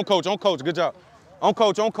 on coach, on coach, on coach. Good job. On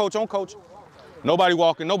coach, on coach, on coach. Nobody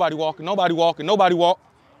walking, nobody walking, nobody walking, nobody walk.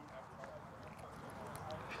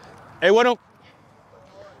 Hey, what up?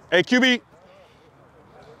 Hey, QB.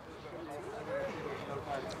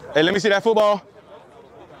 Hey, let me see that football.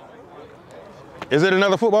 Is it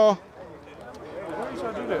another football? Why are you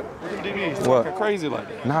trying to do that? With them DBs What? talking crazy like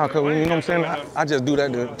that. Nah, cause you know what I'm saying? I just do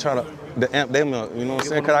that to try to amp them up, you know what I'm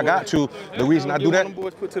saying? Cause I got to. The reason I do that, Them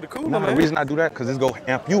boys put to the cooler, the man. reason I do that, cause it's gonna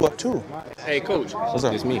amp you up too. Hey, coach. What's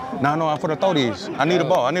up? It's me. No, I'm finna throw these. I need a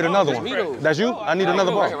ball. I need another one. That's you? I need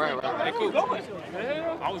another ball. Hey, coach.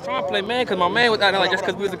 I was trying to play man because my man was out there like just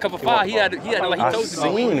because we was a couple 5. He had like he I told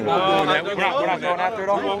seen it. We're not going after it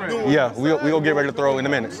all? Yeah, we gonna get ready to throw in a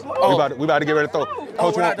minute. We about to get ready to throw.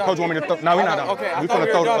 Coach want me to throw. No, we're not done. Okay, We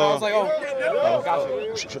finna throw. I was like, oh.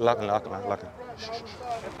 Lock it.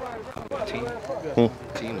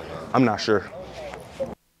 I'm not sure.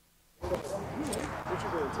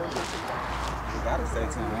 Gotta say 10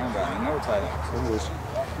 ain't no tight.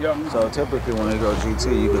 So typically when they go GT,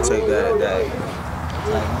 you can take that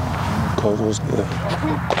Coach, what's good?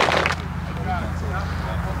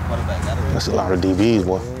 That's a lot of DBs,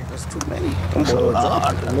 boy. That's too many. That's a lot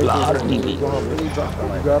of DBs. You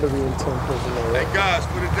gotta be in 10 personnel. Hey guys,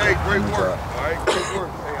 for the day, great work. All right, great work.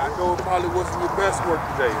 Hey, I know it probably wasn't your best work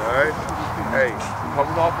today. All right. Hey,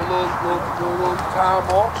 coming off a little time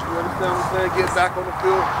off. You understand what I'm saying? Getting back on the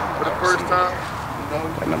field for the first time. You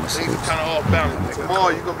know, things are kind of off balance.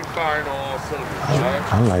 Tomorrow you're gonna be firing on all cylinders. All right.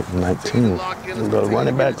 I like 19. The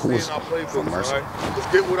running back who was from Mercy. Let's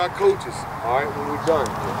get with our coaches. All right, when we're done.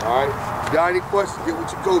 All right. If you got any questions, get with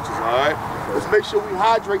your coaches. All right. Let's make sure we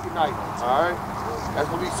hydrate tonight. All right. That's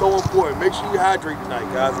gonna be so important. Make sure you hydrate tonight,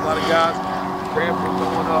 guys. A lot of guys cramping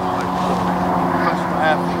going up like professional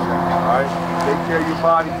athletes. All right. Take care of your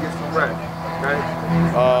body, get some rest. Okay.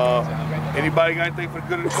 Anybody got anything for the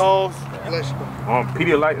good of the cause? Bless you.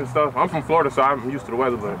 Pedialyte and stuff. I'm from Florida, so I'm used to the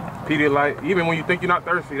weather, but Pedialyte, even when you think you're not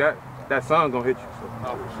thirsty, that sun gonna hit you.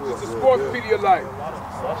 So. It's a sports Pedialyte.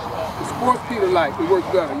 The sports Pedialyte. It works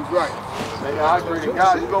better. He's right. Hey, hydrated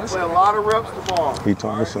guys. You're gonna play a lot of reps tomorrow. He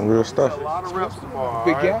told me some real stuff. A lot of reps tomorrow.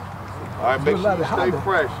 Big all gap. right? All right, make sure you stay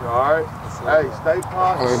fresh. All right. Hey, stay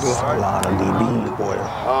positive. There's a lot of DBs, boy.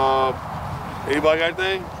 Anybody got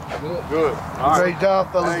anything? Good. All right. Great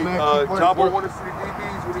job, fellas, Hey, man. Jabba want to see the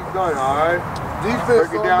DBs when he's done, all right? Defense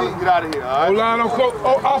Break it down, let's get out of here, all right? Line on coach.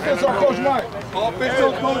 Oh, offense on Coach Mike. Offense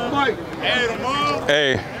on Coach Mike.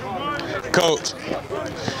 Hey, coach.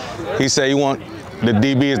 He said you want the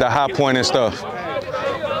DBs, the high point and stuff.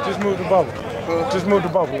 Just move the bubble. Just move the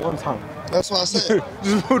bubble one time. That's what I said.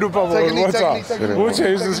 Just move the bubble Take a knee, one take a time. knee, take a knee. We'll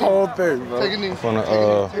change this whole thing, bro. Take a knee. From the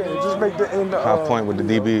Yeah, just make the end high point with the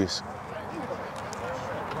DBs.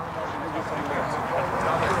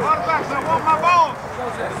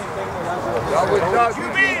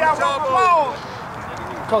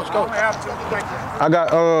 Coach. I got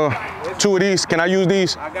 2 of these. Can I use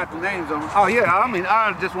these? I got the names on them. Oh yeah, I mean,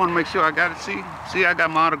 I just want to make sure I got it. See, I got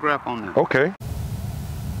my autograph on them. Okay.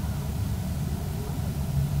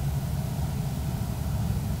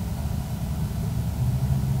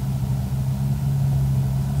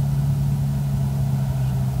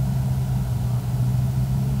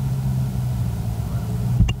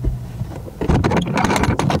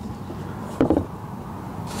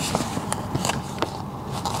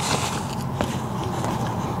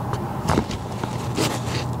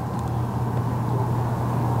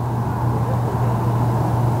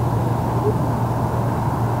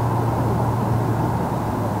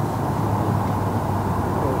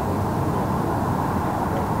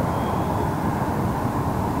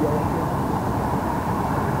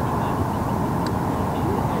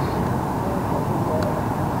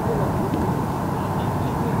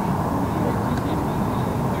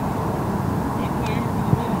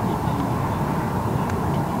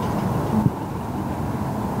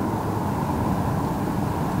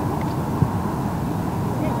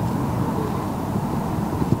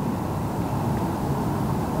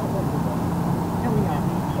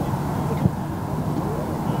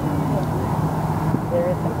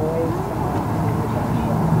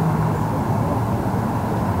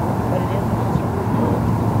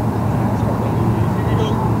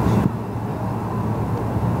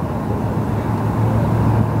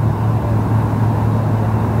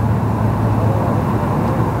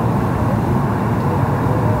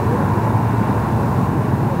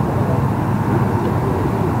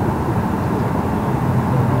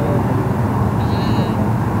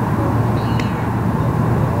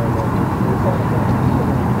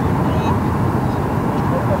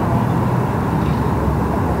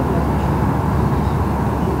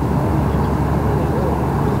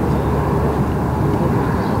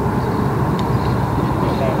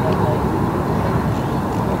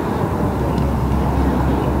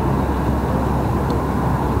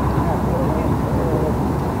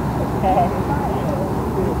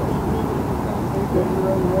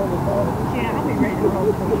 Yeah, I'll be ready to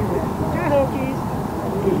roll for you. Go ahead, Keys.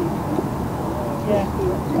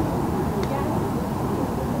 Yeah.